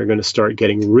around and they're going to start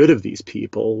getting rid of these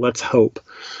people. Let's hope.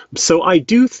 So I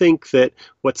do think that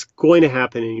what's going to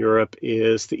happen in Europe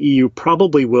is the EU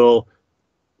probably will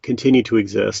continue to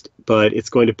exist, but it's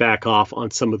going to back off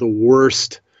on some of the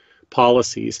worst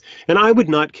policies. And I would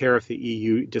not care if the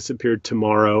EU disappeared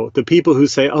tomorrow. The people who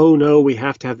say, oh no, we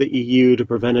have to have the EU to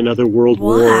prevent another world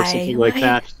war or something like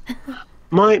that.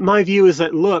 My view is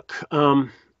that, look,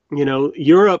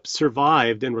 Europe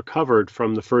survived and recovered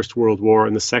from the First World War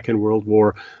and the Second World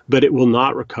War, but it will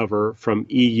not recover from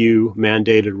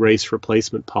EU-mandated race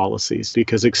replacement policies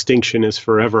because extinction is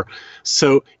forever.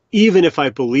 So even if I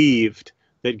believed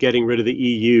that getting rid of the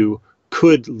EU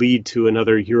could lead to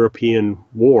another European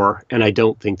war, and I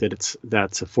don't think that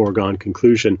that's a foregone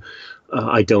conclusion.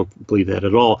 I don't believe that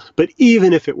at all. But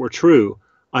even if it were true,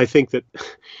 I think that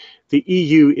the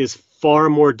EU is far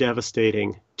more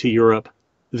devastating to Europe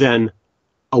than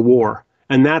a war.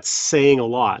 And that's saying a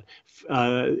lot.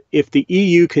 If the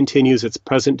EU continues its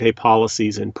present-day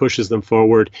policies and pushes them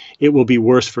forward, it will be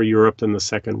worse for Europe than the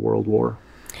Second World War.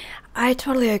 I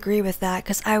totally agree with that,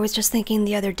 because I was just thinking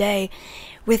the other day,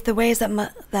 with the ways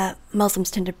that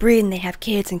Muslims tend to breed and they have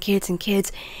kids and kids and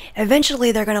kids,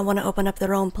 eventually they're going to want to open up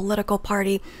their own political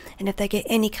party, and if they get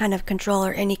any kind of control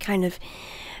or any kind of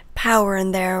power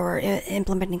in there, or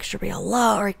implementing Sharia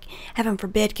law, or heaven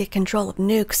forbid get control of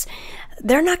nukes,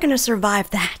 they're not going to survive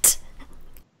that.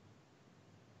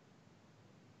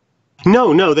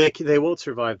 No, they won't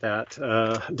survive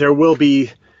that. There will be,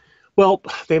 well,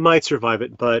 they might survive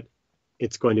it, but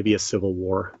it's going to be a civil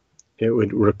war. It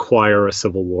would require a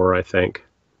civil war, I think.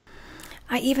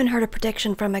 I even heard a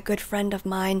prediction from a good friend of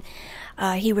mine.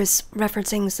 He was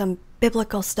referencing some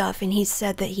biblical stuff, and he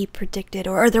said that he predicted,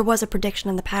 or there was a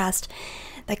prediction in the past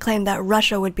that claimed that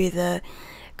Russia would be the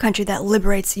country that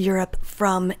liberates Europe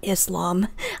from Islam.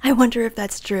 I wonder if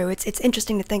that's true. It's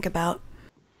interesting to think about.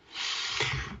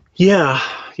 Yeah.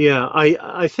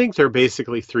 I think there are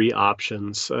basically three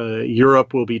options.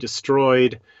 Europe will be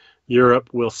destroyed. Europe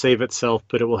will save itself,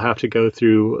 but it will have to go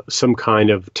through some kind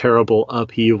of terrible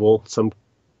upheaval, some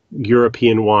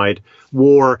European-wide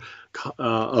war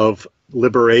of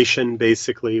liberation,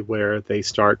 basically, where they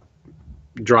start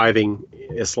driving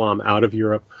Islam out of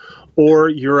Europe. Or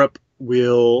Europe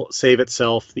will save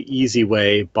itself the easy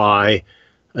way by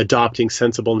adopting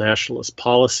sensible nationalist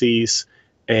policies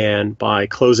and by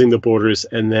closing the borders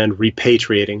and then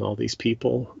repatriating all these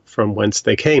people from whence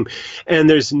they came. And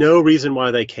there's no reason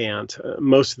why they can't.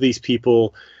 Most of these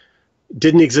people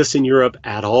didn't exist in Europe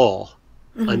at all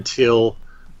until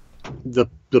the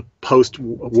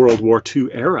post-World War II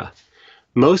era.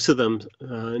 Most of them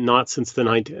not since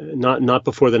not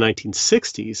before the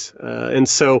 1960s. And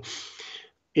so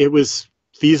it was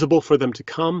feasible for them to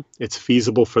come. It's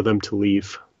feasible for them to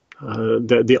leave.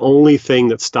 The only thing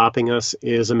that's stopping us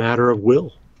is a matter of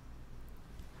will.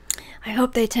 I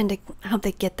hope they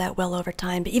get that will over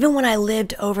time. But even when I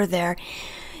lived over there,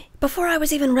 before I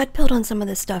was even red-pilled on some of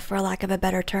this stuff, for lack of a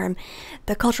better term,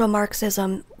 the cultural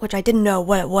Marxism, which I didn't know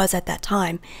what it was at that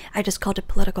time, I just called it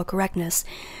political correctness,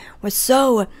 was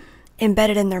so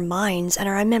embedded in their minds. And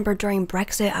I remember during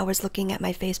Brexit, I was looking at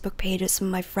my Facebook page at some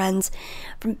of my friends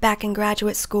from back in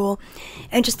graduate school,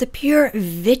 and just the pure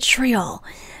vitriol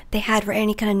they had for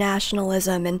any kind of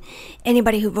nationalism and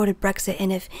anybody who voted Brexit.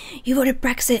 And if you voted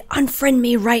Brexit, unfriend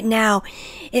me right now.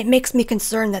 It makes me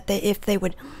concerned that if they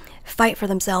would fight for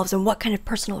themselves, and what kind of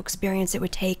personal experience it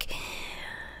would take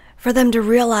for them to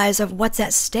realize of what's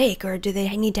at stake, or do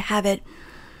they need to have it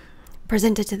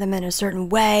presented to them in a certain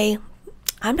way?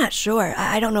 I'm not sure.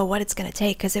 I don't know what it's going to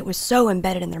take, because it was so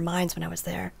embedded in their minds when I was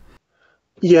there.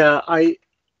 Yeah,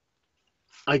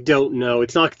 I don't know.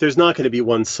 There's not going to be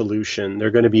one solution. There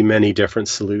are going to be many different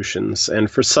solutions. And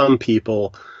for some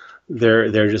people,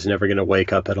 they're just never going to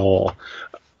wake up at all.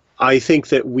 I think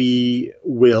that we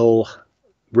will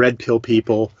red pill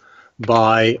people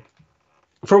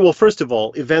first of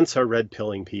all, events are red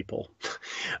pilling people.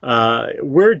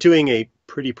 We're doing a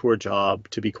pretty poor job,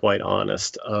 to be quite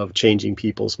honest, of changing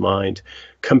people's mind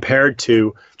compared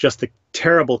to just the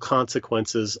terrible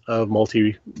consequences of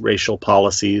multiracial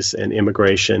policies and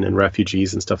immigration and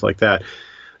refugees and stuff like that.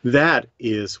 That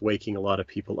is waking a lot of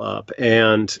people up.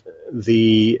 And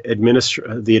the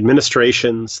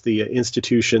administrations, the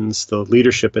institutions, the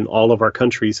leadership in all of our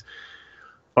countries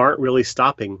aren't really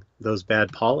stopping those bad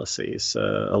policies.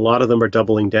 A lot of them are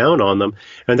doubling down on them.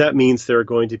 And that means there are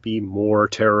going to be more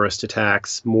terrorist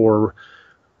attacks, more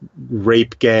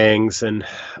rape gangs and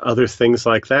other things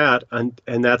like that, and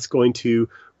that's going to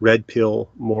red pill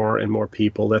more and more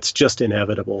people. That's just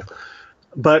inevitable.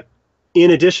 But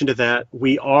in addition to that,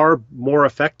 we are more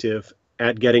effective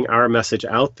at getting our message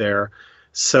out there,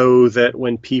 so that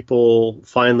when people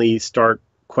finally start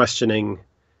questioning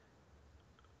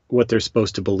what they're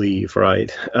supposed to believe,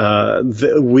 right?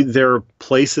 There are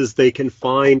places they can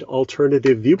find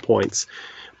alternative viewpoints,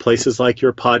 places like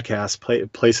your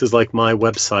podcast, places like my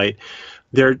website.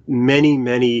 There are many,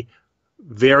 many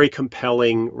very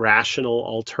compelling, rational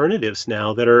alternatives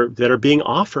now that are being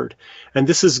offered, and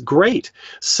this is great.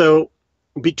 So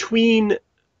between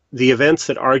the events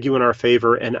that argue in our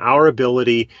favor and our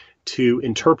ability to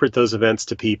interpret those events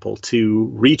to people, to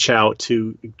reach out,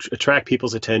 to attract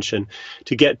people's attention,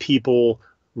 to get people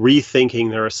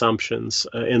rethinking their assumptions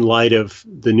in light of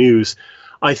the news,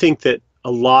 I think that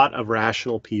a lot of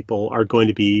rational people are going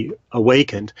to be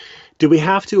awakened. Do we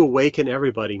have to awaken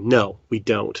everybody? No, we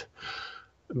don't.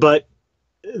 But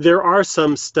there are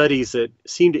some studies that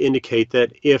seem to indicate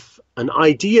that if an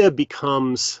idea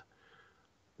becomes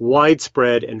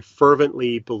widespread and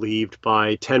fervently believed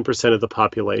by 10% of the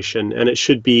population, and it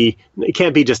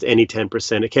can't be just any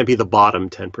 10%, it can't be the bottom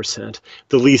 10%,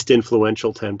 the least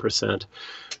influential 10%.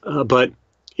 But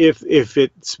if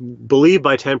it's believed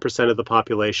by 10% of the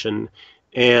population,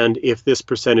 and if this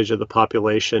percentage of the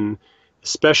population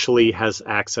especially has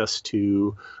access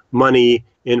to money,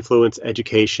 influence,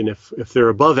 education, if they're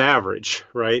above average,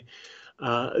 right,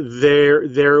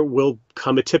 there will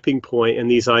come a tipping point, and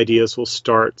these ideas will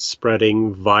start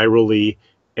spreading virally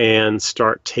and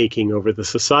start taking over the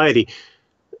society.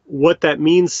 What that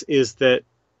means is that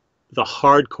the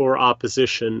hardcore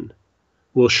opposition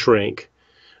will shrink.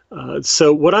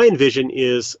 So what I envision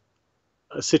is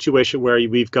a situation where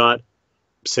we've got,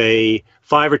 say,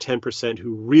 5 or 10%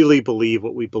 who really believe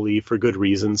what we believe for good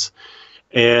reasons,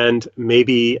 and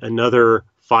maybe another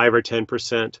 5 or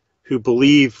 10% who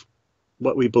believe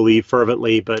what we believe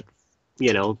fervently, but,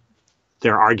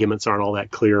 their arguments aren't all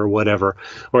that clear or whatever,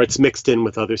 or it's mixed in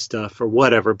with other stuff or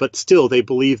whatever, but still they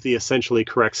believe the essentially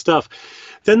correct stuff.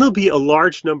 Then there'll be a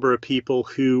large number of people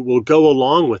who will go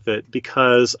along with it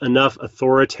because enough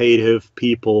authoritative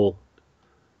people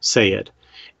say it.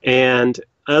 And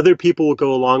other people will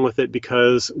go along with it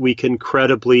because we can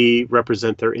credibly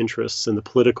represent their interests in the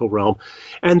political realm.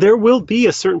 And there will be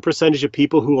a certain percentage of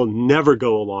people who will never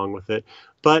go along with it.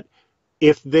 But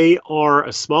if they are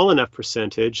a small enough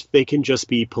percentage, they can just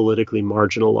be politically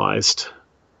marginalized,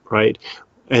 right?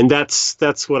 And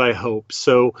that's what I hope.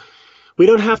 So we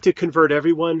don't have to convert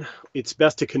everyone. It's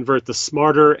best to convert the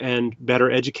smarter and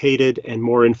better educated and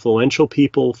more influential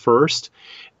people first.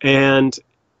 And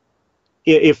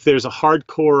if there's a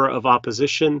hardcore of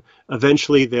opposition,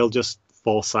 eventually they'll just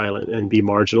fall silent and be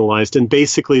marginalized. And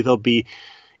basically they'll be,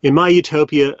 in my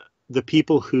utopia, the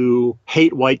people who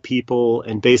hate white people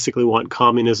and basically want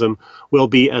communism will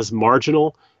be as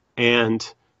marginal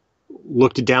and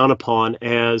looked down upon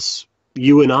as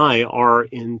you and I are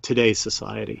in today's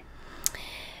society.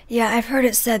 Yeah, I've heard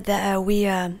it said that we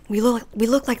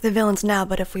look like the villains now,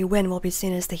 but if we win, we'll be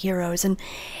seen as the heroes. And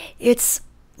it's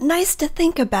nice to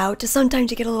think about, to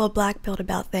sometimes you get a little black-pilled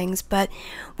about things, but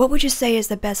what would you say is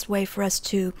the best way for us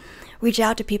to reach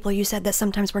out to people? You said that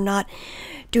sometimes we're not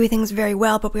doing things very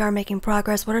well, but we are making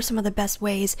progress. What are some of the best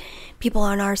ways people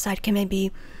on our side can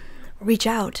maybe reach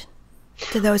out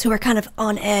to those who are kind of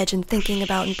on edge and thinking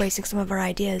about embracing some of our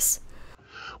ideas?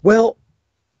 Well,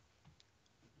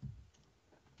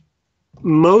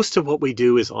 most of what we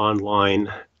do is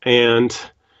online, and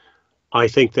I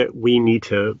think that we need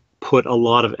to put a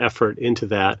lot of effort into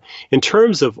that. In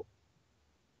terms of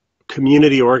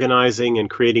community organizing and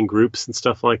creating groups and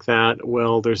stuff like that,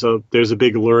 well, there's a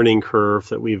big learning curve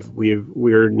that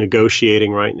we're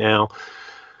negotiating right now.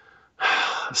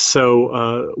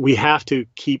 So we have to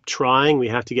keep trying. We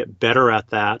have to get better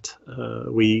at that.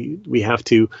 We have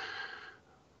to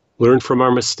learn from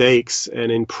our mistakes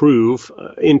and improve.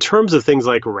 In terms of things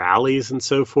like rallies and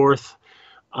so forth,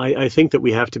 I think that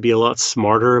we have to be a lot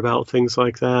smarter about things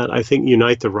like that. I think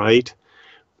Unite the Right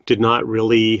did not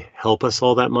really help us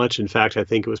all that much. In fact, I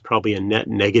think it was probably a net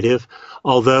negative.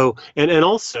 Although, and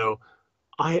also,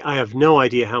 I have no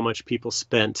idea how much people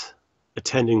spent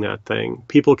attending that thing.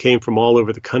 People came from all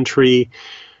over the country.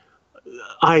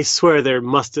 I swear there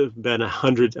must have been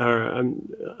 100 or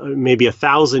maybe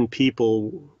 1,000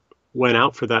 people went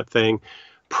out for that thing.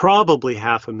 Probably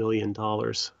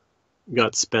 $500,000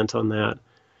 got spent on that.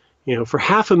 For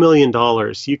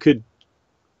 $500,000, you could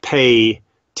pay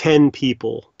 10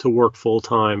 people to work full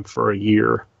time for a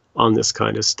year on this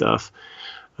kind of stuff.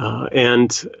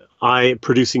 And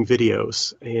producing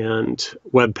videos and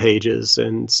web pages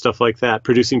and stuff like that,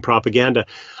 producing propaganda.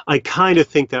 I kind of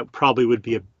think that probably would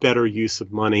be a better use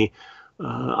of money.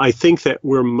 I think that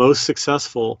we're most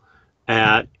successful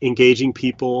at engaging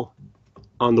people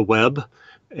on the web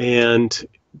and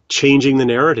changing the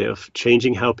narrative,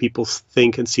 changing how people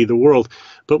think and see the world.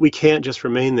 But we can't just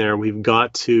remain there. We've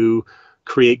got to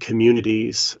create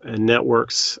communities and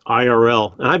networks,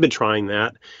 IRL. And I've been trying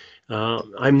that.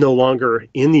 I'm no longer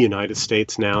in the United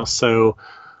States now, so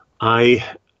I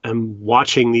am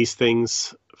watching these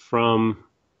things from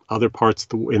other parts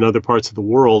in other parts of the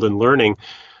world and learning.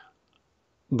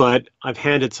 But I've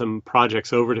handed some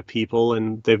projects over to people,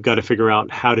 and they've got to figure out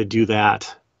how to do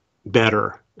that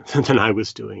better than I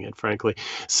was doing it, frankly.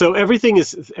 So everything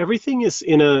is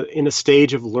in a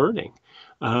stage of learning.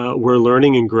 We're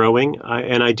learning and growing,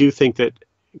 and I do think that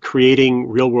creating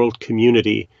real world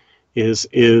community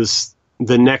is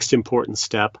the next important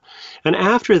step. And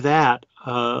after that,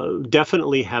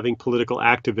 definitely having political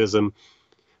activism.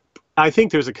 I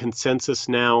think there's a consensus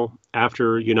now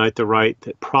after Unite the Right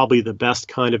that probably the best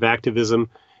kind of activism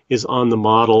is on the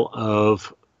model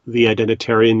of the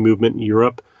identitarian movement in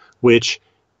Europe, which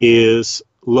is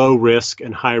low risk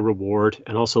and high reward,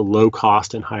 and also low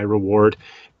cost and high reward,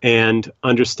 and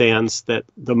understands that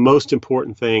the most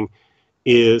important thing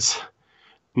is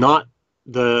not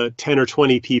the 10 or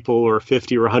 20 people or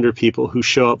 50 or 100 people who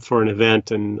show up for an event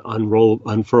and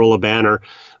unfurl a banner,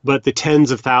 but the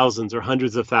tens of thousands or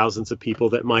hundreds of thousands of people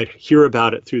that might hear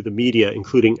about it through the media,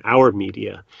 including our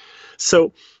media.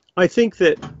 So I think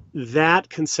that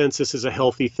consensus is a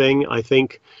healthy thing. I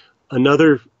think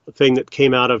another thing that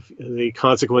came out of the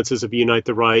consequences of Unite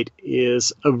the Right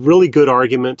is a really good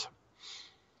argument.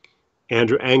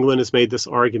 Andrew Anglin has made this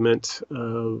argument.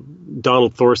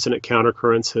 Donald Thorson at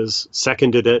Countercurrents has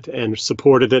seconded it and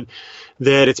supported it,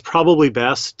 that it's probably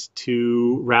best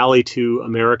to rally to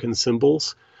American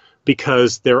symbols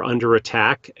because they're under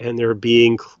attack and they're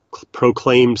being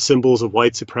proclaimed symbols of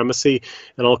white supremacy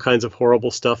and all kinds of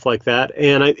horrible stuff like that.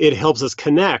 And it helps us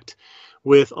connect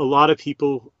with a lot of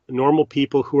people, normal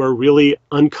people who are really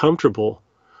uncomfortable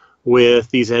with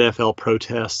these NFL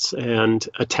protests and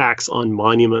attacks on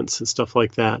monuments and stuff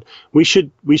like that. We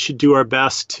should do our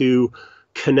best to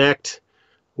connect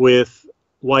with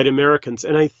white Americans.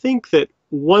 And I think that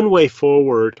one way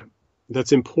forward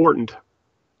that's important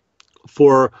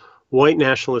for white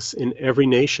nationalists in every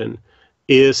nation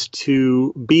is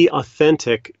to be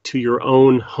authentic to your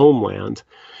own homeland.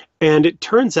 And it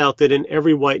turns out that in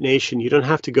every white nation, you don't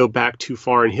have to go back too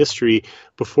far in history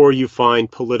before you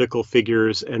find political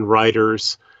figures and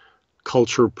writers,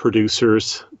 culture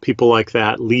producers, people like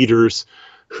that, leaders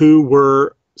who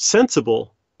were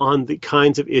sensible on the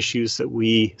kinds of issues that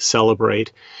we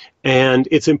celebrate. And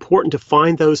it's important to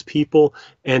find those people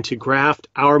and to graft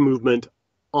our movement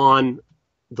on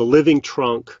the living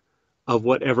trunk of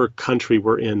whatever country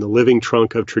we're in, the living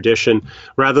trunk of tradition,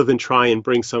 rather than try and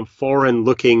bring some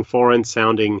foreign-looking,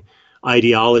 foreign-sounding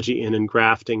ideology in and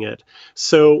grafting it.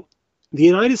 So the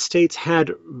United States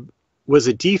was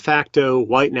a de facto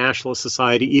white nationalist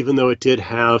society, even though it did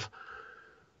have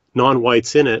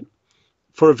non-whites in it,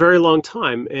 for a very long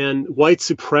time. And white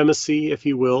supremacy, if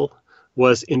you will,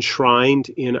 was enshrined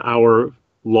in our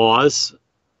laws.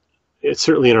 It's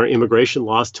certainly in our immigration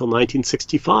laws till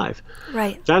 1965.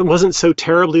 Right. That wasn't so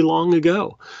terribly long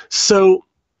ago. So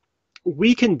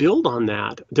we can build on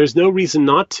that. There's no reason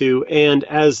not to. And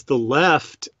as the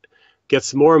left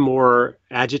gets more and more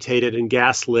agitated and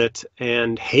gaslit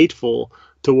and hateful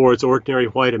towards ordinary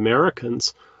white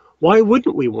Americans, why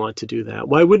wouldn't we want to do that?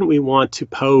 Why wouldn't we want to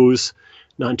pose,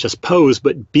 not just pose,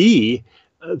 but be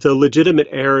the legitimate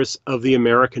heirs of the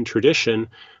American tradition,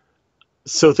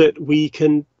 so that we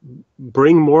can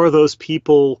bring more of those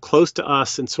people close to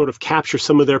us and sort of capture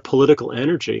some of their political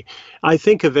energy? I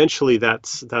think eventually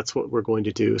that's what we're going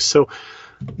to do. So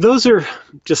those are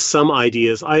just some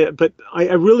ideas. But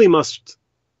I really must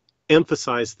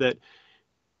emphasize that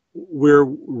we're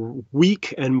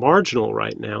weak and marginal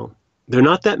right now. There are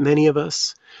not that many of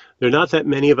us. There are not that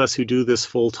many of us who do this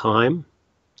full time.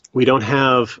 We don't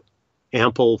have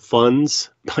ample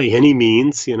funds by any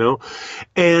means,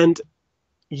 and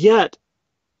yet,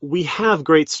 we have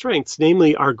great strengths.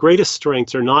 Namely, our greatest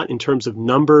strengths are not in terms of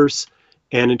numbers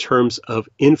and in terms of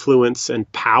influence and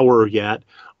power yet,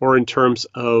 or in terms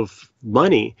of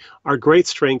money. Our great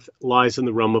strength lies in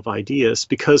the realm of ideas,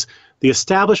 because the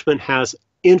establishment has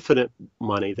infinite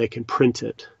money. They can print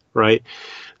it, right?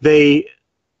 They've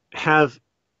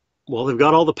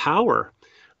got all the power.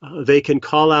 They can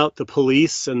call out the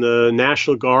police and the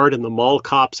National Guard and the mall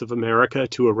cops of America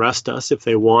to arrest us if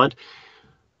they want.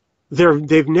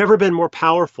 They've never been more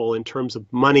powerful in terms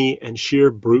of money and sheer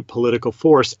brute political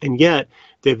force, and yet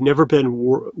they've never been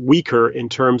weaker in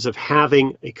terms of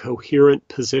having a coherent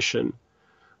position,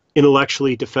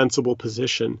 intellectually defensible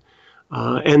position.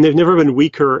 And they've never been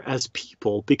weaker as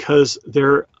people, because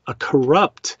they're a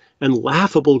corrupt and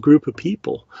laughable group of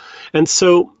people. And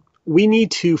so we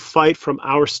need to fight from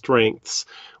our strengths.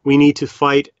 We need to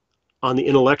fight on the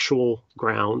intellectual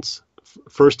grounds,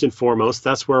 first and foremost.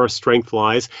 That's where our strength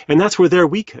lies, and that's where they're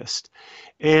weakest.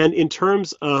 And in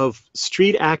terms of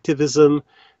street activism,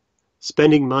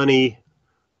 spending money,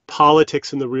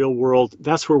 politics in the real world,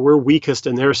 that's where we're weakest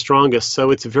and they're strongest.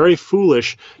 So it's very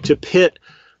foolish to pit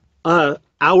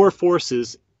our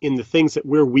forces in the things that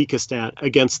we're weakest at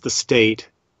against the state,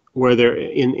 where they're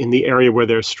in the area where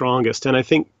they're strongest. And I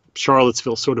think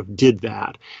Charlottesville sort of did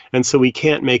that. And so we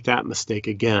can't make that mistake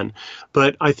again.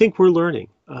 But I think we're learning.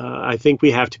 I think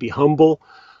we have to be humble.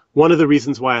 One of the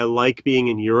reasons why I like being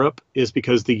in Europe is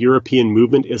because the European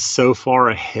movement is so far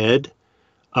ahead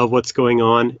of what's going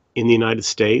on in the United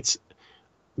States.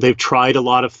 They've tried a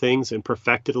lot of things and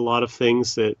perfected a lot of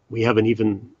things that we haven't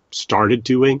even started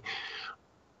doing.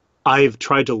 I've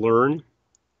tried to learn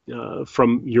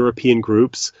from European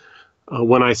groups.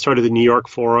 When I started the New York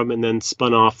Forum and then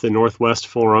spun off the Northwest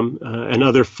Forum, and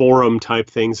other forum type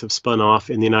things have spun off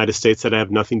in the United States that I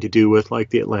have nothing to do with, like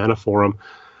the Atlanta Forum,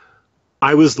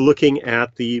 I was looking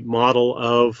at the model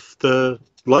of the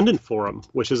London Forum,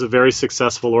 which is a very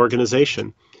successful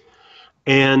organization.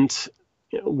 And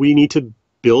we need to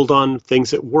build on things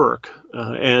that work.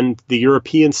 And the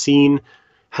European scene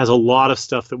has a lot of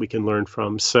stuff that we can learn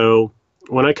from. So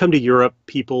when I come to Europe,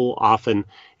 people often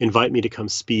invite me to come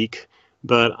speak,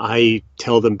 but I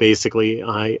tell them basically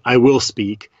I will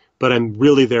speak, but I'm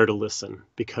really there to listen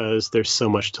because there's so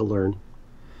much to learn.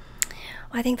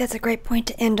 Well, I think that's a great point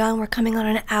to end on. We're coming on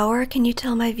an hour. Can you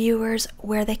tell my viewers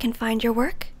where they can find your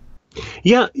work?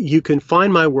 Yeah, you can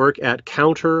find my work at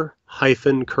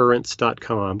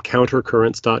counter-currents.com,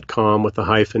 countercurrents.com with a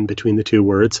hyphen between the two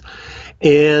words.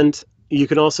 And you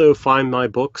can also find my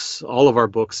books. All of our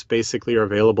books basically are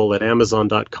available at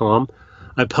amazon.com.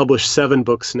 I publish 7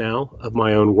 books now of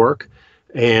my own work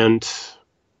and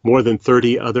more than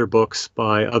 30 other books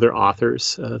by other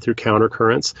authors through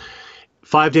Countercurrents.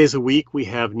 5 days a week, we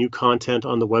have new content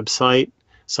on the website,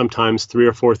 sometimes 3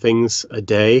 or 4 things a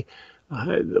day.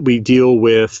 We deal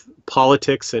with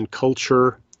politics and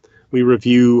culture. We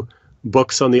review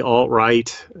books on the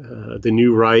alt-right, the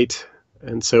new right,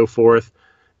 and so forth,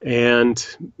 and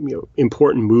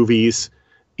important movies.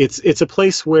 It's a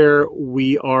place where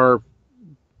we are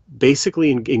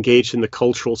basically engaged in the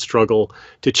cultural struggle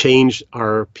to change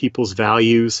our people's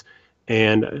values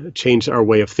and change our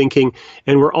way of thinking.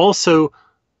 And we're also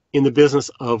in the business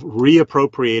of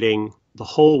reappropriating the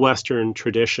whole Western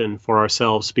tradition for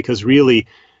ourselves, because really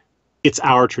it's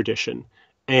our tradition.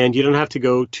 And you don't have to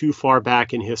go too far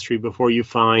back in history before you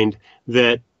find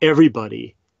that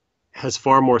everybody has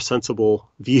far more sensible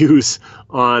views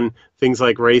on things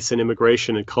like race and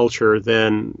immigration and culture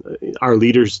than our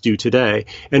leaders do today.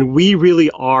 And we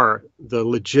really are the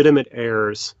legitimate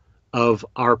heirs of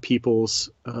our people's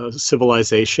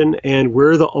civilization, and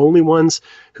we're the only ones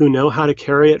who know how to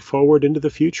carry it forward into the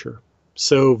future.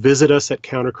 So visit us at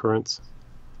Countercurrents.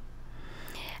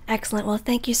 Excellent. Well,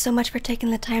 thank you so much for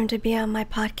taking the time to be on my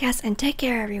podcast, and take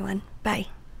care, everyone. Bye.